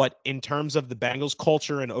 but in terms of the Bengals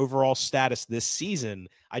culture and overall status this season,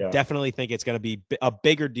 I definitely think it's going to be a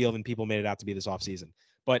bigger deal than people made it out to be this offseason.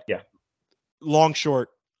 But long short,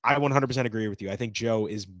 I 100% agree with you. I think Joe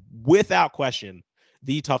is without question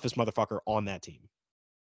the toughest motherfucker on that team.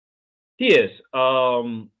 He is.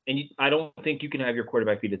 I don't think you can have your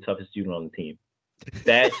quarterback be the toughest dude on the team.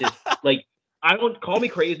 That's just like, I don't call me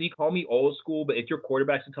crazy, call me old school, but if your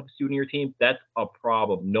quarterback's the toughest dude on your team, that's a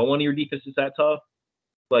problem. No one in your defense is that tough.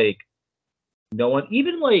 Like, no one,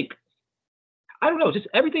 even like, I don't know, just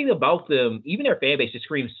everything about them, even their fan base just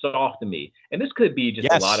screams soft to me. And this could be just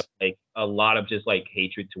a lot of just like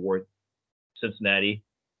hatred toward Cincinnati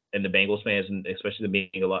and the Bengals fans, and especially them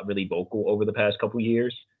being a lot really vocal over the past couple of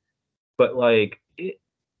years. But like,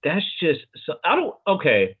 that's just so.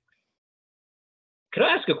 Okay. Can I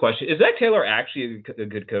ask a question? Is Zach Taylor actually a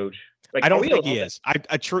good coach? Like, I don't think he is. Are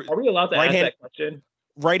we allowed to ask that question?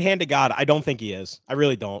 Right hand to God, I don't think he is. I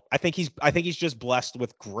really don't. I think he's just blessed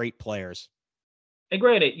with great players. And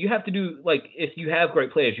granted, you have to do like if you have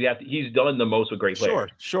great players, you have to. He's done the most with great players.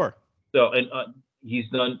 Sure. So and he's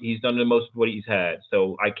done the most with what he's had.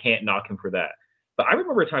 So I can't knock him for that. But I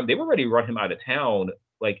remember a time they were ready to run him out of town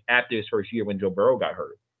like after his first year when Joe Burrow got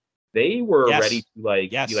hurt. They were ready to be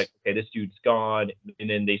like, okay, this dude's gone, and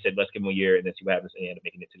then they said, let's give him a year and then see what happens, and they end up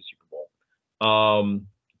making it to the Super Bowl.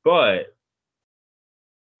 But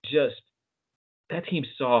just that team's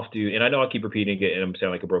soft, dude. And I know I keep repeating it, and I'm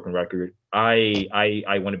sounding like a broken record. I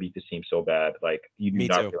want to beat this team so bad. Like you do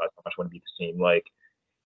not realize how much I want to beat this team. Like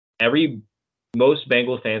most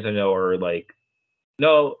Bengals fans I know are like,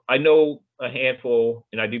 no, I know a handful,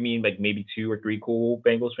 and I do mean like maybe 2 or 3 cool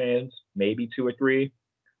Bengals fans, maybe 2 or 3.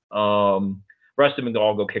 Rest of them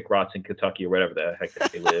all go kick rocks in Kentucky or whatever the heck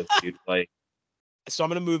they live, dude. Like, so I'm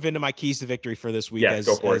going to move into my keys to victory for this week. Yeah,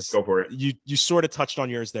 go for it. You sort of touched on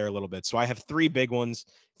yours there a little bit. So I have 3 big ones,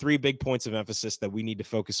 3 big points of emphasis that we need to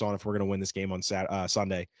focus on if we're going to win this game on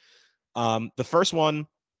Sunday. The first one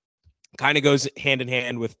kind of goes hand in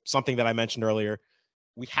hand with something that I mentioned earlier.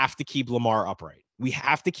 We have to keep Lamar upright. We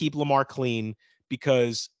have to keep Lamar clean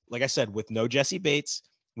because, like I said, with no Jesse Bates,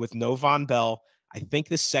 with no Von Bell, I think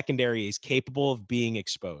this secondary is capable of being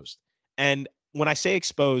exposed. And when I say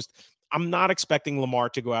exposed, I'm not expecting Lamar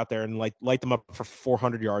to go out there and light them up for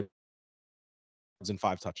 400 yards and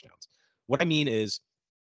 5 touchdowns. What I mean is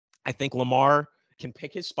I think Lamar can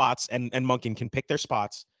pick his spots and Monken can pick their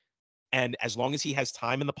spots. And as long as he has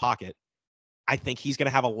time in the pocket, I think he's going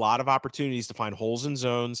to have a lot of opportunities to find holes in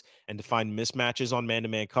zones and to find mismatches on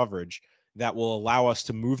man-to-man coverage that will allow us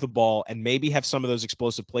to move the ball and maybe have some of those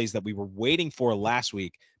explosive plays that we were waiting for last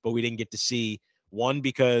week, but we didn't get to see. 1,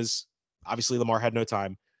 because obviously Lamar had no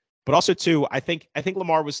time, but also 2, I think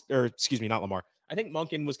Lamar was, or excuse me, not Lamar. I think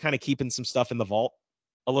Monken was kind of keeping some stuff in the vault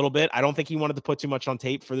a little bit. I don't think he wanted to put too much on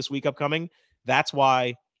tape for this week upcoming. That's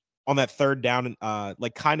why on that 3rd down,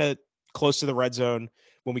 like kind of close to the red zone,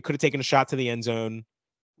 when we could have taken a shot to the end zone,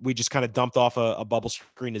 we just kind of dumped off a bubble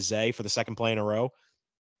screen to Zay for the 2nd play in a row.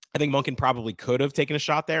 I think Monken probably could have taken a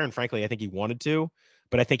shot there. And frankly, I think he wanted to,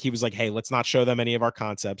 but I think he was like, hey, let's not show them any of our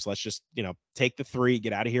concepts. Let's just, take the 3,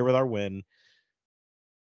 get out of here with our win.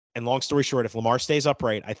 And long story short, if Lamar stays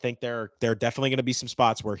upright, I think there are definitely going to be some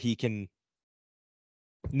spots where he can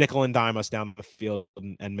nickel and dime us down the field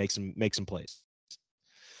and make some plays.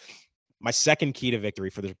 My second key to victory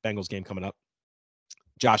for the Bengals game coming up,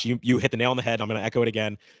 Josh, you hit the nail on the head. I'm going to echo it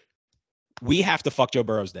again. We have to fuck Joe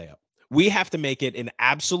Burrow's day up. We have to make it an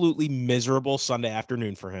absolutely miserable Sunday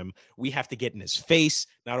afternoon for him. We have to get in his face.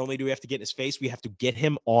 Not only do we have to get in his face, we have to get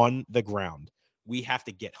him on the ground. We have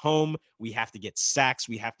to get home. We have to get sacks.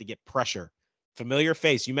 We have to get pressure. Familiar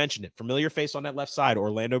face. You mentioned it. Familiar face on that left side,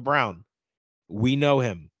 Orlando Brown. We know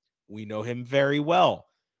him. We know him very well.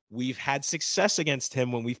 We've had success against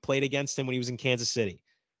him when we've played against him when he was in Kansas City.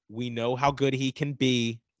 We know how good he can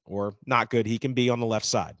be, or not good he can be on the left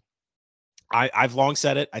side. I've long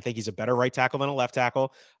said it. I think he's a better right tackle than a left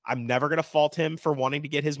tackle. I'm never going to fault him for wanting to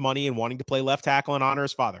get his money and wanting to play left tackle and honor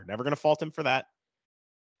his father. Never going to fault him for that.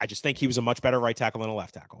 I just think he was a much better right tackle than a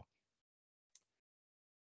left tackle.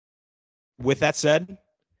 With that said,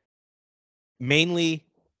 mainly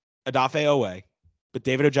Odafe Oweh, but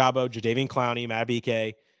David Ojabo, Jadeveon Clowney, Matt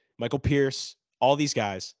BK, Michael Pierce, all these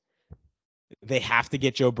guys, they have to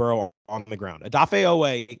get Joe Burrow on the ground. Odafe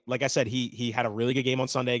Oweh, like I said, he had a really good game on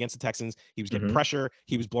Sunday against the Texans. He was getting pressure.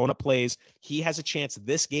 He was blowing up plays. He has a chance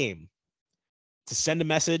this game to send a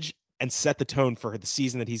message and set the tone for the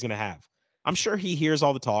season that he's going to have. I'm sure he hears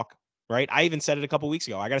all the talk, right? I even said it a couple weeks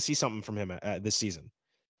ago. I got to see something from him this season.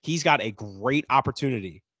 He's got a great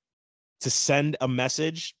opportunity to send a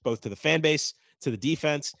message both to the fan base, to the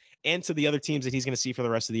defense, and to the other teams that he's going to see for the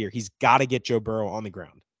rest of the year. He's got to get Joe Burrow on the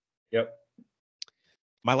ground. Yep.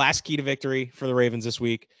 My last key to victory for the Ravens this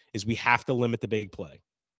week is we have to limit the big play.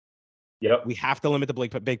 Yep. We have to limit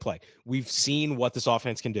the big play. We've seen what this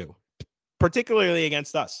offense can do, particularly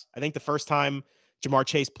against us. I think the first time Jamar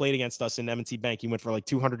Chase played against us in M&T Bank, he went for like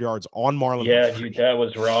 200 yards on Marlon. Yeah, dude, that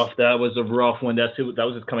was rough. That was a rough one. That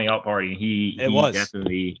was his coming out party. He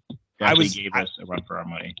definitely gave us a run for our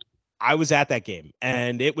money. I was at that game,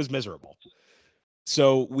 and it was miserable.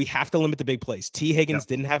 So we have to limit the big plays. T. Higgins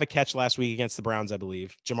didn't have a catch last week against the Browns, I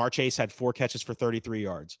believe. Jamar Chase had 4 catches for 33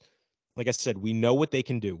 yards. Like I said, we know what they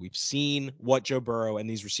can do. We've seen what Joe Burrow and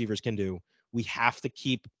these receivers can do. We have to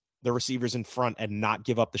keep the receivers in front and not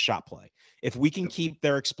give up the shot play. If we can keep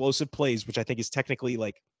their explosive plays, which I think is technically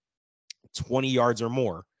like 20 yards or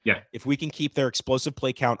more. Yeah. If we can keep their explosive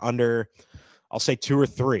play count under, I'll say 2 or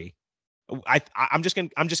 3, I'm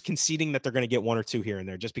just conceding that they're going to get 1 or 2 here and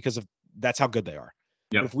there just because of that's how good they are.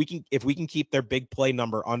 But if we can keep their big play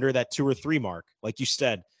number under that 2 or 3 mark, like you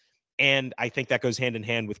said, and I think that goes hand in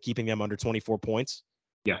hand with keeping them under 24 points.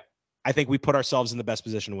 Yeah. I think we put ourselves in the best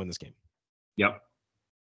position to win this game. Yep.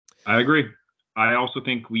 I agree. I also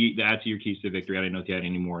think to add to your keys to victory. I didn't know if you had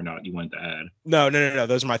any more or not you wanted to add. No.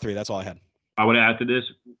 Those are my 3. That's all I had. I would add to this.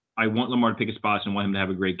 I want Lamar to pick his spots and want him to have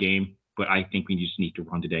a great game, but I think we just need to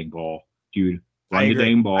run the dang ball. Dude, run the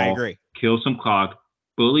dang ball. I agree. Kill some clock.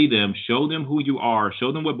 Bully them. Show them who you are.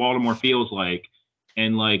 Show them what Baltimore feels like.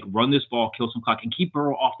 And, like, run this ball, kill some clock, and keep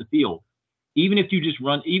Burrow off the field. Even if you just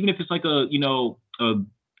run, even if it's like a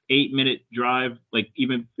 8-minute drive, like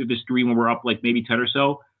even if it's 3 when we're up like maybe 10 or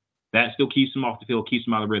so, that still keeps them off the field, keeps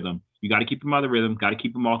them out of the rhythm. You got to keep them out of the rhythm, got to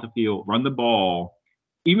keep them off the field, run the ball.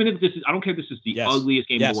 Even if this is, I don't care if this is the ugliest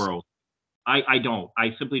game in the world. I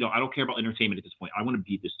simply don't. I don't care about entertainment at this point. I want to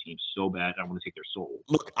beat this team so bad. I want to take their soul.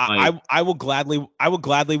 Look, I will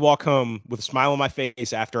gladly walk home with a smile on my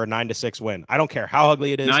face after a 9-6 win. I don't care how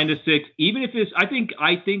ugly it is. 9-6, even if it's, I think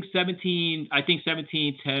 17,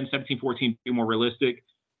 10, 17, 14 be more realistic.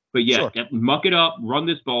 But yeah, muck it up, run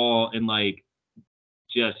this ball, and like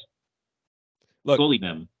just bully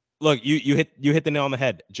them. Look, you hit the nail on the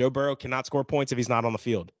head. Joe Burrow cannot score points if he's not on the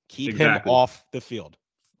field. Keep him off the field.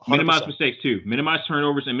 100%. Minimize mistakes too. Minimize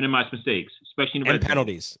turnovers and minimize mistakes, especially in the red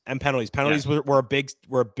penalties. And penalties. Penalties were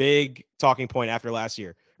a big talking point after last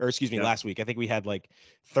year, or excuse me, last week. I think we had like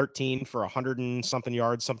 13 for 100 and something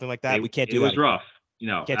yards, something like that. We can't do that. It was rough.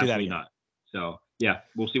 Can't do that. Not. So yeah,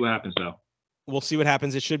 we'll see what happens though. We'll see what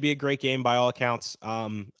happens. It should be a great game by all accounts.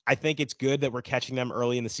 I think it's good that we're catching them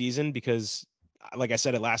early in the season because, like I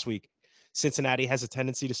said it last week, Cincinnati has a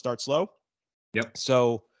tendency to start slow. Yep.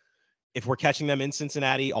 So if we're catching them in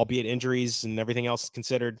Cincinnati, albeit injuries and everything else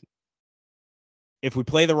considered, if we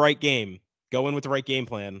play the right game, go in with the right game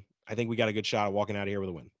plan, I think we got a good shot at walking out of here with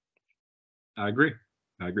a win. I agree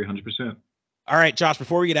 100%. All right, Josh,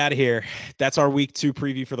 before we get out of here, that's our week 2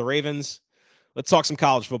 preview for the Ravens. Let's talk some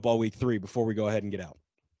college football week 3 before we go ahead and get out.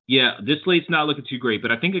 Yeah, this slate's not looking too great,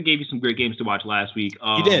 but I think I gave you some great games to watch last week.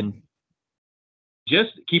 You did.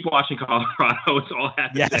 Just keep watching Colorado. It's all I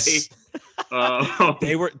have to say.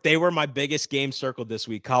 They were my biggest game circled this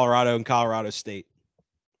week, Colorado and Colorado State.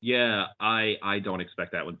 Yeah, I don't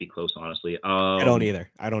expect that one to be close, honestly. I don't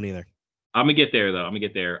either. I'm gonna get there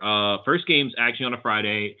though. First game's actually on a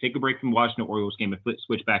Friday. Take a break from watching the Orioles game and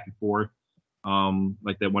switch back and forth.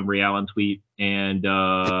 Like that one Ray Allen tweet, and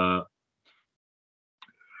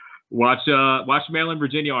watch Maryland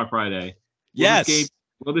Virginia on Friday.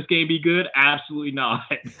 Will this game be good? Absolutely not.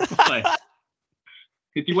 But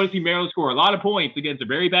if you want to see Maryland score a lot of points against a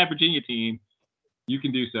very bad Virginia team, you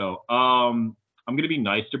can do so. I'm going to be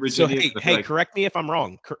nice to Virginia. So hey, correct me if I'm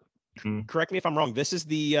wrong. Correct me if I'm wrong. This is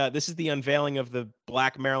the unveiling of the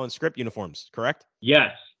black Maryland script uniforms, correct?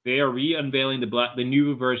 Yes, they are re-unveiling the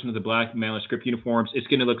new version of the black Maryland script uniforms. It's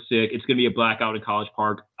going to look sick. It's going to be a blackout in College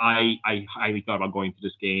Park. I highly thought about going to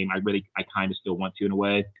this game. I kind of still want to in a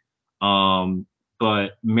way.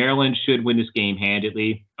 But Maryland should win this game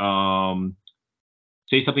handedly.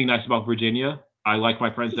 Say something nice about Virginia. I like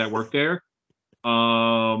my friends that work there.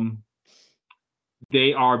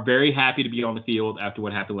 They are very happy to be on the field after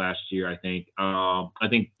what happened last year, I think. I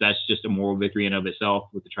think that's just a moral victory in and of itself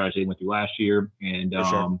with the tragedy they went through last year. And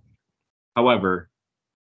however,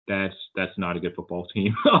 that's not a good football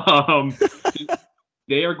team.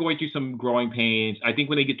 They are going through some growing pains. I think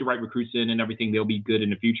when they get the right recruits in and everything, they'll be good in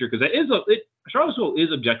the future because Charlottesville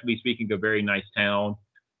is, objectively speaking, a very nice town.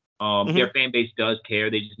 Their fan base does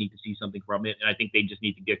care. They just need to see something from it, and I think they just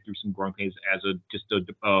need to get through some growing pains as a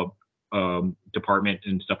department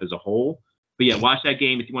and stuff as a whole. But yeah, watch that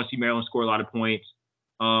game if you want to see Maryland score a lot of points.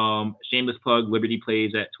 Shameless plug: Liberty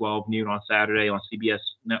plays at 12 noon on Saturday on CBS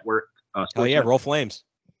Network. Roll Flames!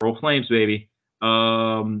 Roll Flames, baby!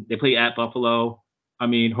 They play at Buffalo. I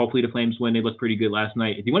mean, hopefully the Flames win. They looked pretty good last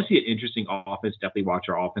night. If you want to see an interesting offense, definitely watch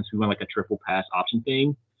our offense. We went like a triple pass option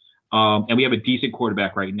thing. And we have a decent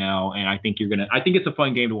quarterback right now. And I think I think it's a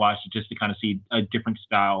fun game to watch just to kind of see a different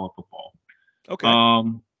style of football. Okay.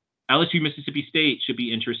 LSU Mississippi State should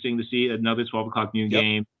be interesting to see, another 12 o'clock noon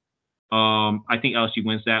game. I think LSU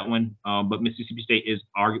wins that one. But Mississippi State is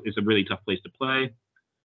a really tough place to play.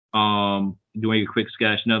 Doing a quick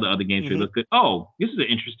sketch. None of the other games really look good. Oh, this is an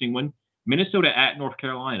interesting one. Minnesota at North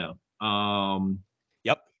Carolina. I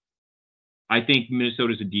think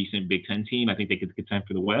Minnesota is a decent Big Ten team. I think they could contend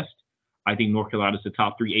for the West. I think North Carolina is the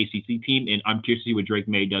top 3 ACC team, and I'm curious to see what Drake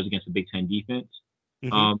May does against the Big Ten defense.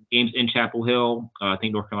 Games in Chapel Hill. I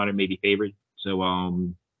think North Carolina may be favored. So,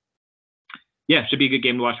 should be a good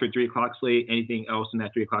game to watch for 3 o'clock slate. Anything else in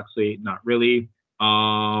that 3 o'clock slate? Not really.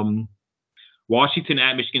 Washington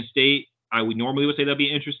at Michigan State. I would normally say that'd be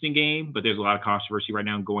an interesting game, but there's a lot of controversy right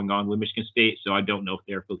now going on with Michigan State, so I don't know if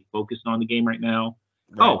they're fully focused on the game right now.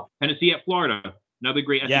 Right. Oh, Tennessee at Florida, another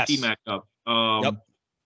great SEC matchup. Yep.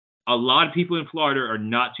 A lot of people in Florida are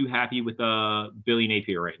not too happy with Billy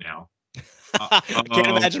Napier right now. I can't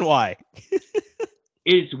imagine why.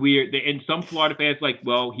 It's weird. And some Florida fans like,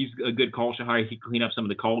 well, he's a good culture hire. He can clean up some of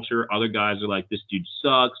the culture. Other guys are like, this dude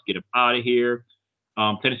sucks. Get him out of here.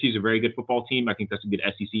 Tennessee is a very good football team. I think that's a good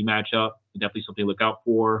SEC matchup. Definitely something to look out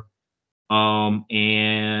for.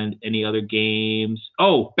 And any other games?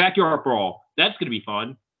 Oh, backyard brawl. That's going to be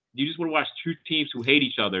fun. You just want to watch two teams who hate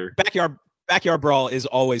each other. Backyard brawl is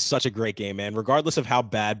always such a great game, man, regardless of how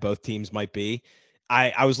bad both teams might be.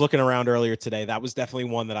 I was looking around earlier today. That was definitely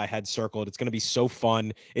one that I had circled. It's going to be so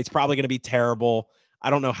fun. It's probably going to be terrible. I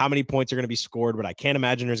don't know how many points are going to be scored, but I can't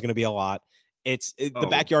imagine there's going to be a lot. The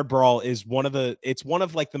backyard brawl is one of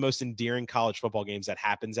like the most endearing college football games that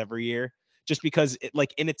happens every year, just because it,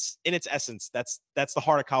 like in its essence, that's the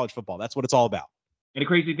heart of college football. That's what it's all about. And the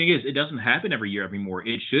crazy thing is, it doesn't happen every year anymore.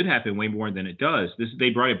 It should happen way more than it does. They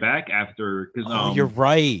brought it back after because you're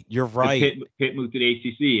right. Pitt moved to the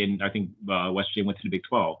ACC, and I think West Virginia went to the Big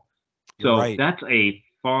 12. So that's a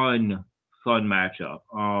fun matchup.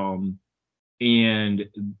 And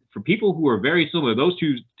for people who are very similar, those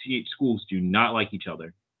two schools do not like each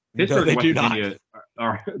other. Pittsburgh and West Virginia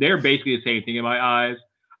they're basically the same thing in my eyes.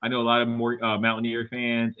 I know a lot of more Mountaineer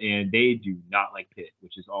fans, and they do not like Pitt,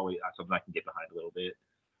 which is always something I can get behind a little bit.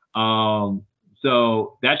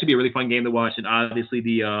 So that should be a really fun game to watch. And obviously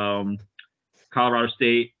the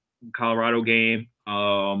Colorado game.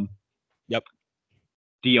 Yep.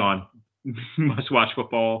 Deion, must-watch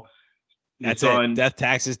football. That's it. Death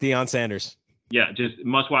taxes, Deion Sanders. Yeah, just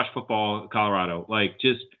must-watch football, Colorado. Like,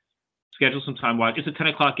 just schedule some time, watch. It's a 10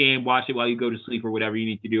 o'clock game. Watch it while you go to sleep or whatever you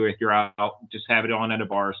need to do. If you're out, just have it on at a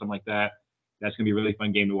bar or something like that. That's going to be a really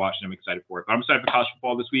fun game to watch, and I'm excited for it. But I'm excited for college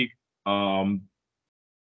football this week.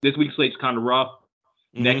 This week's slate's kind of rough.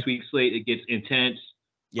 Mm-hmm. Next week's slate, it gets intense.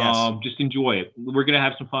 Yes. Just enjoy it. We're going to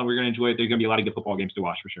have some fun. We're going to enjoy it. There's going to be a lot of good football games to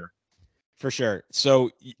watch for sure. For sure. So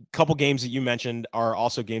a couple games that you mentioned are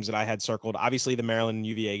also games that I had circled. Obviously, the Maryland and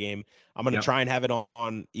UVA game. I'm going to try and have it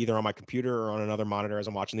on either on my computer or on another monitor as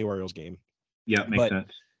I'm watching the Orioles game. Yeah, makes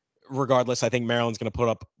sense. Regardless, I think Maryland's going to put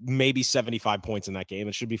up maybe 75 points in that game.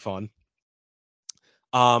 It should be fun.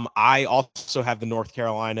 I also have the North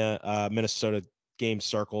Carolina, Minnesota game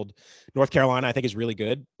circled. North Carolina, I think, is really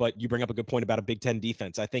good, but you bring up a good point about a Big Ten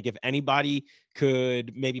defense. I think if anybody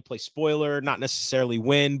could maybe play spoiler, not necessarily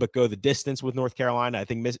win, but go the distance with North Carolina, I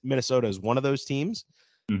think Minnesota is one of those teams.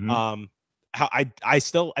 Mm-hmm. I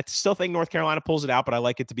still think North Carolina pulls it out, but I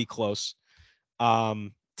like it to be close.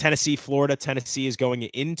 Tennessee, Florida. Tennessee is going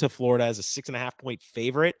into Florida as a 6.5 point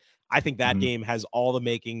favorite. I think that game has all the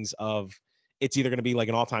makings of it's either going to be like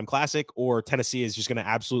an all-time classic or Tennessee is just going to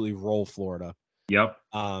absolutely roll Florida. Yep.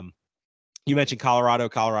 You mentioned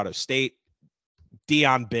Colorado State,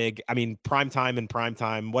 Deion big. I mean, prime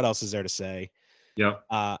time. What else is there to say? Yep.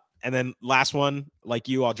 And then last one, like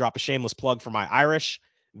you, I'll drop a shameless plug for my Irish.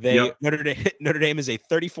 Notre Dame is a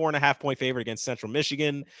 34.5 point favorite against Central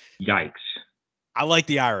Michigan. Yikes. I like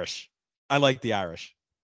the Irish. Yikes.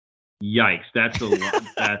 That's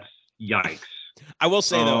yikes. I will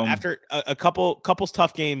say though, after a couple's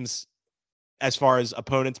tough games, as far as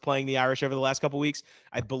opponents playing the Irish over the last couple of weeks,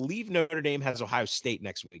 I believe Notre Dame has Ohio State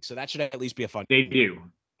next week. So that should at least be a fun game. They do.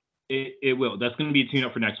 It will. That's going to be a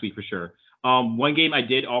tune-up for next week for sure. One game I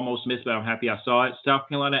did almost miss, but I'm happy I saw it. South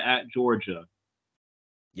Carolina at Georgia.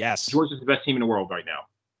 Yes. Georgia's the best team in the world right now.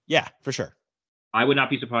 Yeah, for sure. I would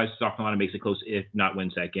not be surprised if South Carolina makes it close, if not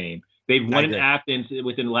wins that game. They've won in Athens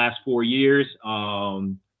within the last 4 years. South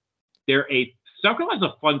Carolina's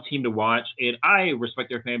a fun team to watch, and I respect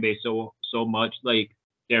their fan base so much. Like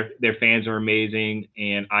their fans are amazing,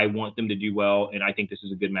 and I want them to do well. And I think this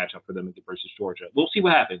is a good matchup for them versus Georgia. We'll see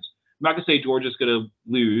what happens. I'm not gonna say Georgia's gonna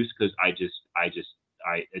lose because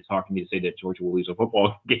it's hard for me to say that Georgia will lose a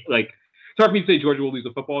football game. Like it's hard for me to say Georgia will lose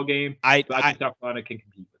a football game. I think South Carolina can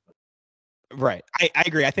compete with them. Right. I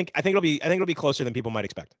agree. I think it'll be closer than people might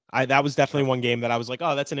expect. That was definitely one game that I was like,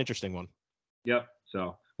 oh, that's an interesting one. Yep.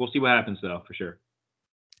 So we'll see what happens though, for sure.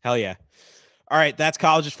 Hell yeah. All right. That's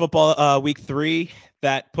college football week 3.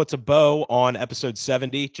 That puts a bow on episode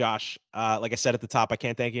 70. Josh, like I said at the top, I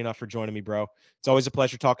can't thank you enough for joining me, bro. It's always a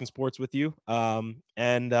pleasure talking sports with you.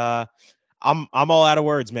 And I'm all out of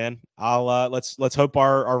words, man. Let's hope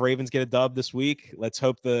our Ravens get a dub this week. Let's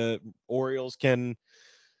hope the Orioles can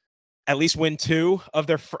at least win 2 of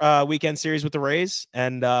their weekend series with the Rays,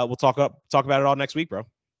 and we'll talk about it all next week, bro.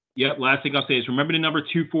 Yep. Last thing I'll say is remember the number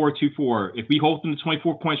 2424. If we hold them to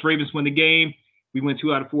 24 points, Ravens win the game. We win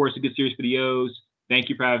 2 out of 4. It's a good series for the O's. Thank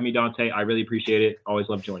you for having me, Dante. I really appreciate it. Always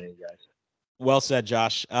love joining you guys. Well said,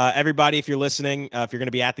 Josh. Everybody, if you're listening, if you're going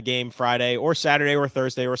to be at the game Friday or Saturday or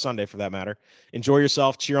Thursday or Sunday for that matter, enjoy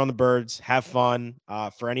yourself, cheer on the Birds, have fun.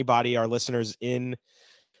 For anybody, our listeners in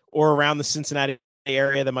or around the Cincinnati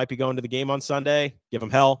area that might be going to the game on Sunday, give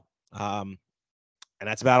them hell. And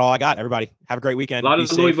that's about all I got. Everybody, have a great weekend. A lot Be of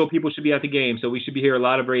safe. Louisville people should be at the game, so we should be here. A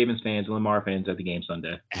lot of Ravens fans and Lamar fans at the game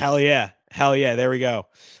Sunday. Hell yeah. Hell yeah. There we go.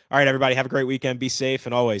 All right, everybody, have a great weekend. Be safe,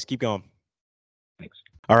 and always keep going. Thanks.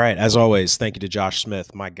 All right. As always, thank you to Josh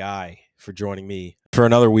Smith, my guy, for joining me for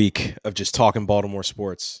another week of just talking Baltimore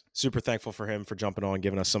sports. Super thankful for him for jumping on,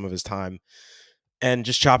 giving us some of his time, and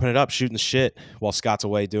just chopping it up, shooting the shit while Scott's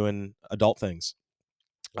away doing adult things.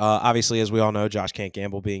 Obviously, as we all know, Josh can't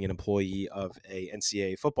gamble being an employee of a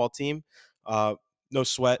NCAA football team. No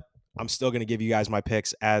sweat. I'm still going to give you guys my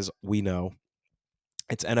picks as we know.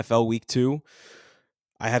 It's NFL week 2.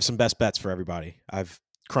 I have some best bets for everybody. I've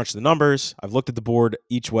crunched the numbers. I've looked at the board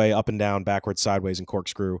each way, up and down, backwards, sideways, and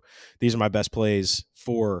corkscrew. These are my best plays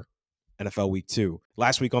for NFL week 2.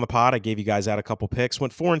 Last week on the pod, I gave you guys out a couple picks.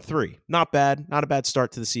 Went 4-3. Not bad. Not a bad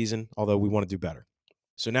start to the season, although we want to do better.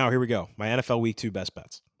 So now here we go. My NFL week 2 best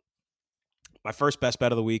bets. My first best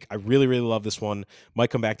bet of the week. I really, really love this one.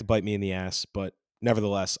 Might come back to bite me in the ass, but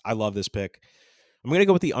nevertheless, I love this pick. I'm going to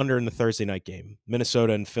go with the under in the Thursday night game.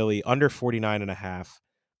 Minnesota and Philly, under 49.5.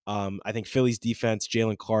 I think Philly's defense,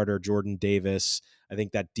 Jalen Carter, Jordan Davis, I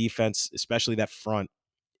think that defense, especially that front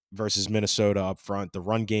versus Minnesota up front, the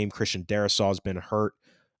run game, Christian Darrisaw has been hurt.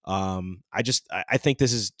 I think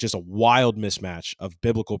this is just a wild mismatch of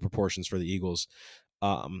biblical proportions for the Eagles.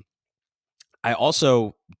 I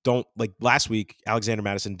also don't like last week. Alexander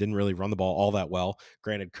Madison didn't really run the ball all that well.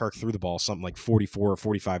 Granted, Kirk threw the ball something like 44 or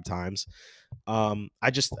 45 times. I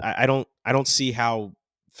don't see how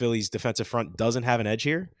Philly's defensive front doesn't have an edge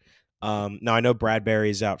here. Now I know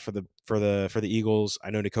Bradbury's out for the Eagles. I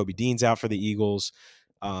know Nakobe Dean's out for the Eagles.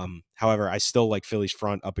 However, I still like Philly's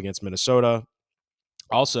front up against Minnesota.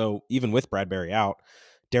 Also, even with Bradbury out,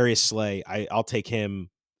 Darius Slay, I'll take him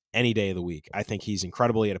any day of the week. I think he's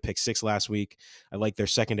incredible. He had a pick 6 last week. I like their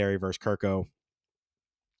secondary versus Kirko.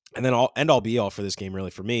 And then all be all for this game,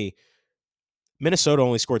 really, for me, Minnesota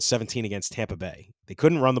only scored 17 against Tampa Bay. They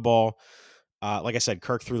couldn't run the ball. Like I said,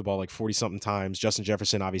 Kirk threw the ball like 40-something times. Justin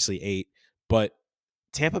Jefferson, obviously, 8. But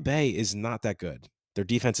Tampa Bay is not that good. Their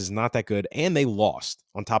defense is not that good, and they lost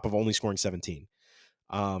on top of only scoring 17.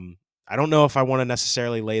 I don't know if I want to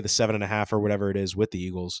necessarily lay the 7.5 or whatever it is with the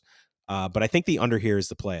Eagles. But I think the under here is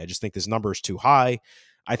the play. I just think this number is too high.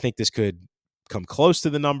 I think this could come close to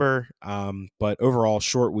the number. But overall,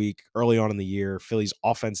 short week, early on in the year, Philly's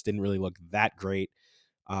offense didn't really look that great.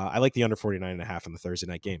 I like the under 49.5 on the Thursday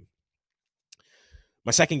night game.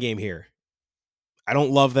 My second game here. I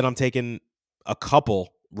don't love that I'm taking a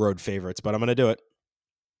couple road favorites, but I'm going to do it.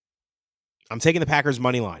 I'm taking the Packers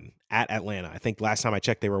money line at Atlanta. I think last time I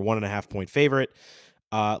checked, they were 1.5 point favorite.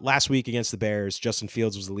 Last week against the Bears, Justin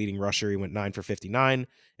Fields was the leading rusher. He went 9 for 59,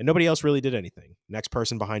 and nobody else really did anything. Next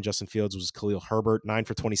person behind Justin Fields was Khalil Herbert, 9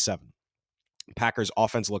 for 27. Packers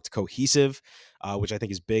offense looked cohesive, which I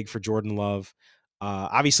think is big for Jordan Love.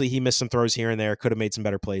 Obviously, he missed some throws here and there, could have made some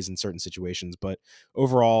better plays in certain situations, but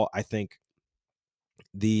overall, I think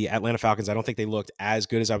the Atlanta Falcons, I don't think they looked as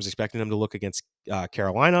good as I was expecting them to look against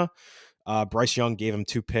Carolina. Bryce Young gave him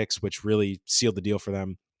 2 picks, which really sealed the deal for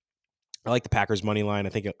them. I like the Packers money line. I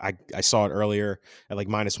think I saw it earlier at like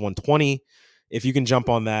minus 120. If you can jump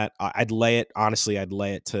on that, I'd lay it. Honestly, I'd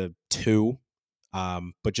lay it to 2.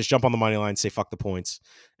 But just jump on the money line, say fuck the points,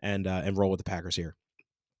 and roll with the Packers here.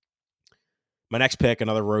 My next pick,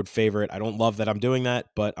 another road favorite. I don't love that I'm doing that,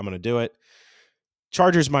 but I'm going to do it.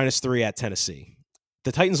 Chargers -3 at Tennessee.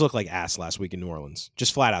 The Titans looked like ass last week in New Orleans.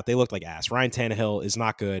 Just flat out, they looked like ass. Ryan Tannehill is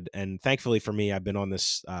not good, and thankfully for me, I've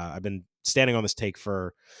been standing on this take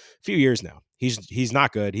for a few years now. He's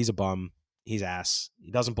not good. He's a bum. He's ass. He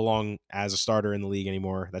doesn't belong as a starter in the league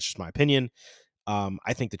anymore. That's just my opinion.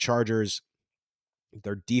 I think the Chargers,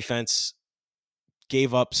 their defense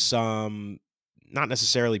gave up some, not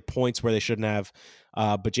necessarily points where they shouldn't have,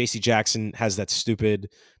 but J.C. Jackson has that stupid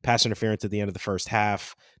pass interference at the end of the first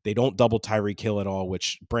half. They don't double Tyreek Hill at all,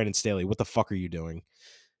 which, Brandon Staley, what the fuck are you doing?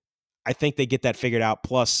 I think they get that figured out.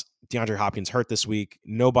 Plus, DeAndre Hopkins hurt this week.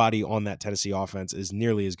 Nobody on that Tennessee offense is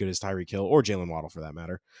nearly as good as Tyreek Hill or Jalen Waddle, for that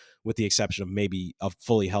matter, with the exception of maybe a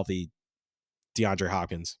fully healthy DeAndre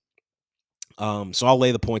Hopkins. So I'll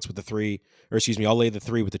lay the points with I'll lay the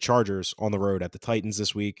 3 with the Chargers on the road at the Titans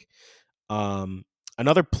this week.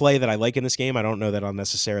 Another play that I like in this game, I don't know that I'll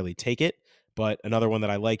necessarily take it, but another one that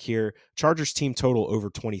I like here, Chargers team total over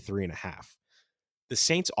 23.5. The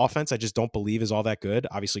Saints offense, I just don't believe is all that good.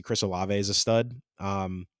 Obviously, Chris Olave is a stud,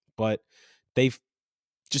 but they've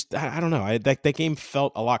just, I don't know. That game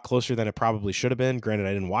felt a lot closer than it probably should have been. Granted,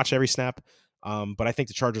 I didn't watch every snap, but I think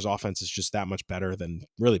the Chargers offense is just that much better than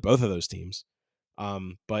really both of those teams.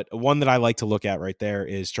 But one that I like to look at right there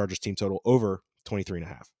is Chargers team total over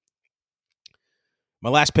 23.5. My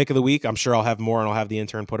last pick of the week, I'm sure I'll have more, and I'll have the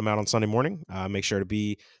intern put them out on Sunday morning. Make sure to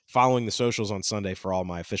be following the socials on Sunday for all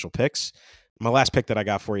my official picks. My last pick that I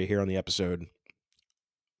got for you here on the episode,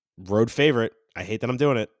 road favorite. I hate that I'm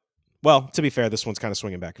doing it. Well, to be fair, this one's kind of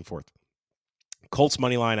swinging back and forth. Colts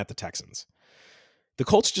money line at the Texans. The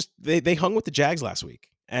Colts just, they hung with the Jags last week.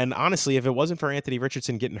 And honestly, if it wasn't for Anthony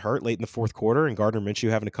Richardson getting hurt late in the fourth quarter and Gardner Minshew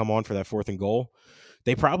having to come on for that 4th and goal,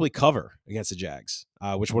 they probably cover against the Jags,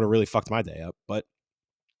 which would have really fucked my day up. But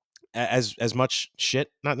as much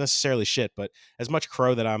shit, not necessarily shit, but as much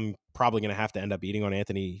crow that I'm probably going to have to end up eating on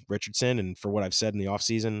Anthony Richardson, and for what I've said in the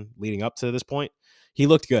offseason leading up to this point, he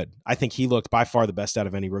looked good. I think he looked by far the best out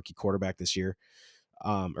of any rookie quarterback this year,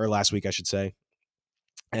 or last week, I should say.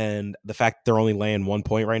 And the fact they're only laying 1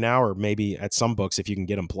 point right now, or maybe at some books, if you can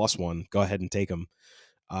get them +1, go ahead and take them.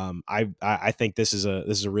 I think this is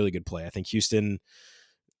a really good play. I think Houston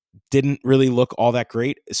didn't really look all that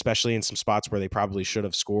great, especially in some spots where they probably should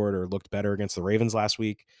have scored or looked better against the Ravens last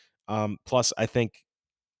week. Plus, I think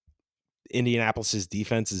Indianapolis's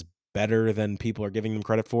defense is better than people are giving them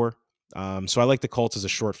credit for. So I like the Colts as a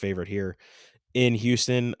short favorite here in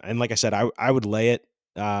Houston. And like I said, I would lay it.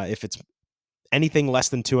 If it's anything less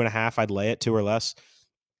than 2.5, I'd lay it 2 or less.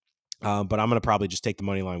 But I'm going to probably just take the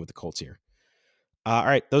money line with the Colts here. All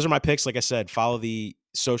right, those are my picks. Like I said, follow the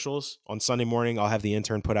socials on Sunday morning. I'll have the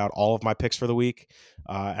intern put out all of my picks for the week.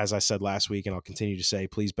 As I said last week, and I'll continue to say,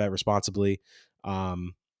 please bet responsibly.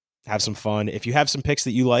 Have some fun. If you have some picks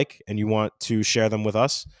that you like and you want to share them with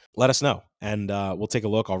us, let us know, and we'll take a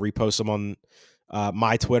look. I'll repost them on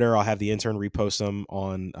my Twitter. I'll have the intern repost them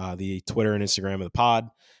on the Twitter and Instagram of the pod.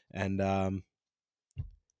 And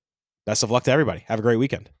best of luck to everybody. Have a great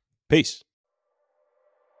weekend. Peace.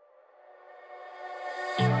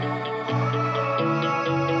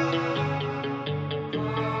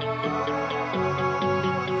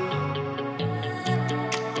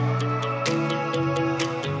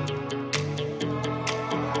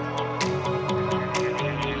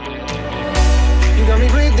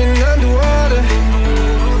 Underwater,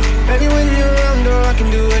 baby, when you're under, I can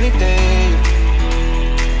do anything.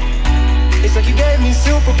 It's like you gave me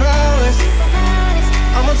superpowers.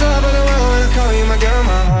 I'm on top of the world, I call you my girl,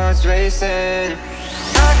 my heart's racing.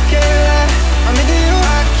 I can't lie, I'm into you,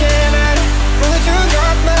 I can't hide. From the truth,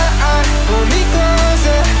 drop my eye, pull me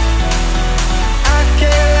closer. I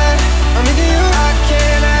can't lie, I'm into you, I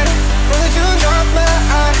can't hide. From the truth, drop my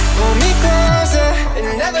eye, pull me closer,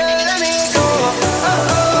 and never let me go.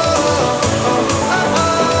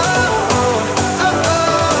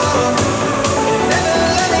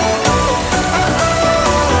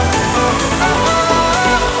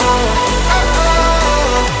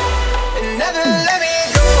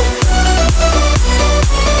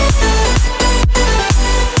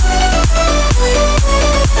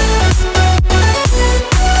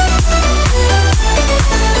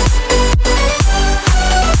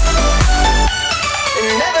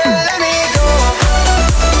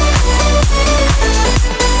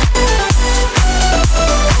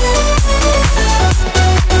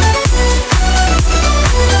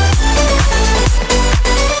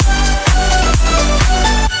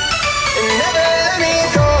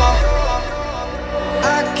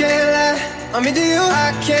 I'm into you,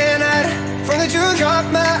 I can't hide. From the truth, drop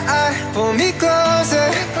my eye, pull me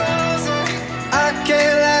closer. I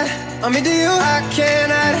can't lie, I'm into you, I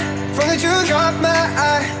can't hide. From the truth, drop my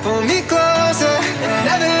eye, pull me closer, and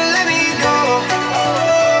never let me go.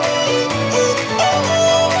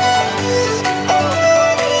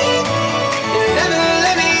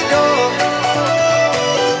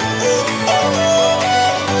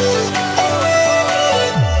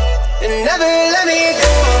 Never let me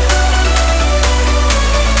go.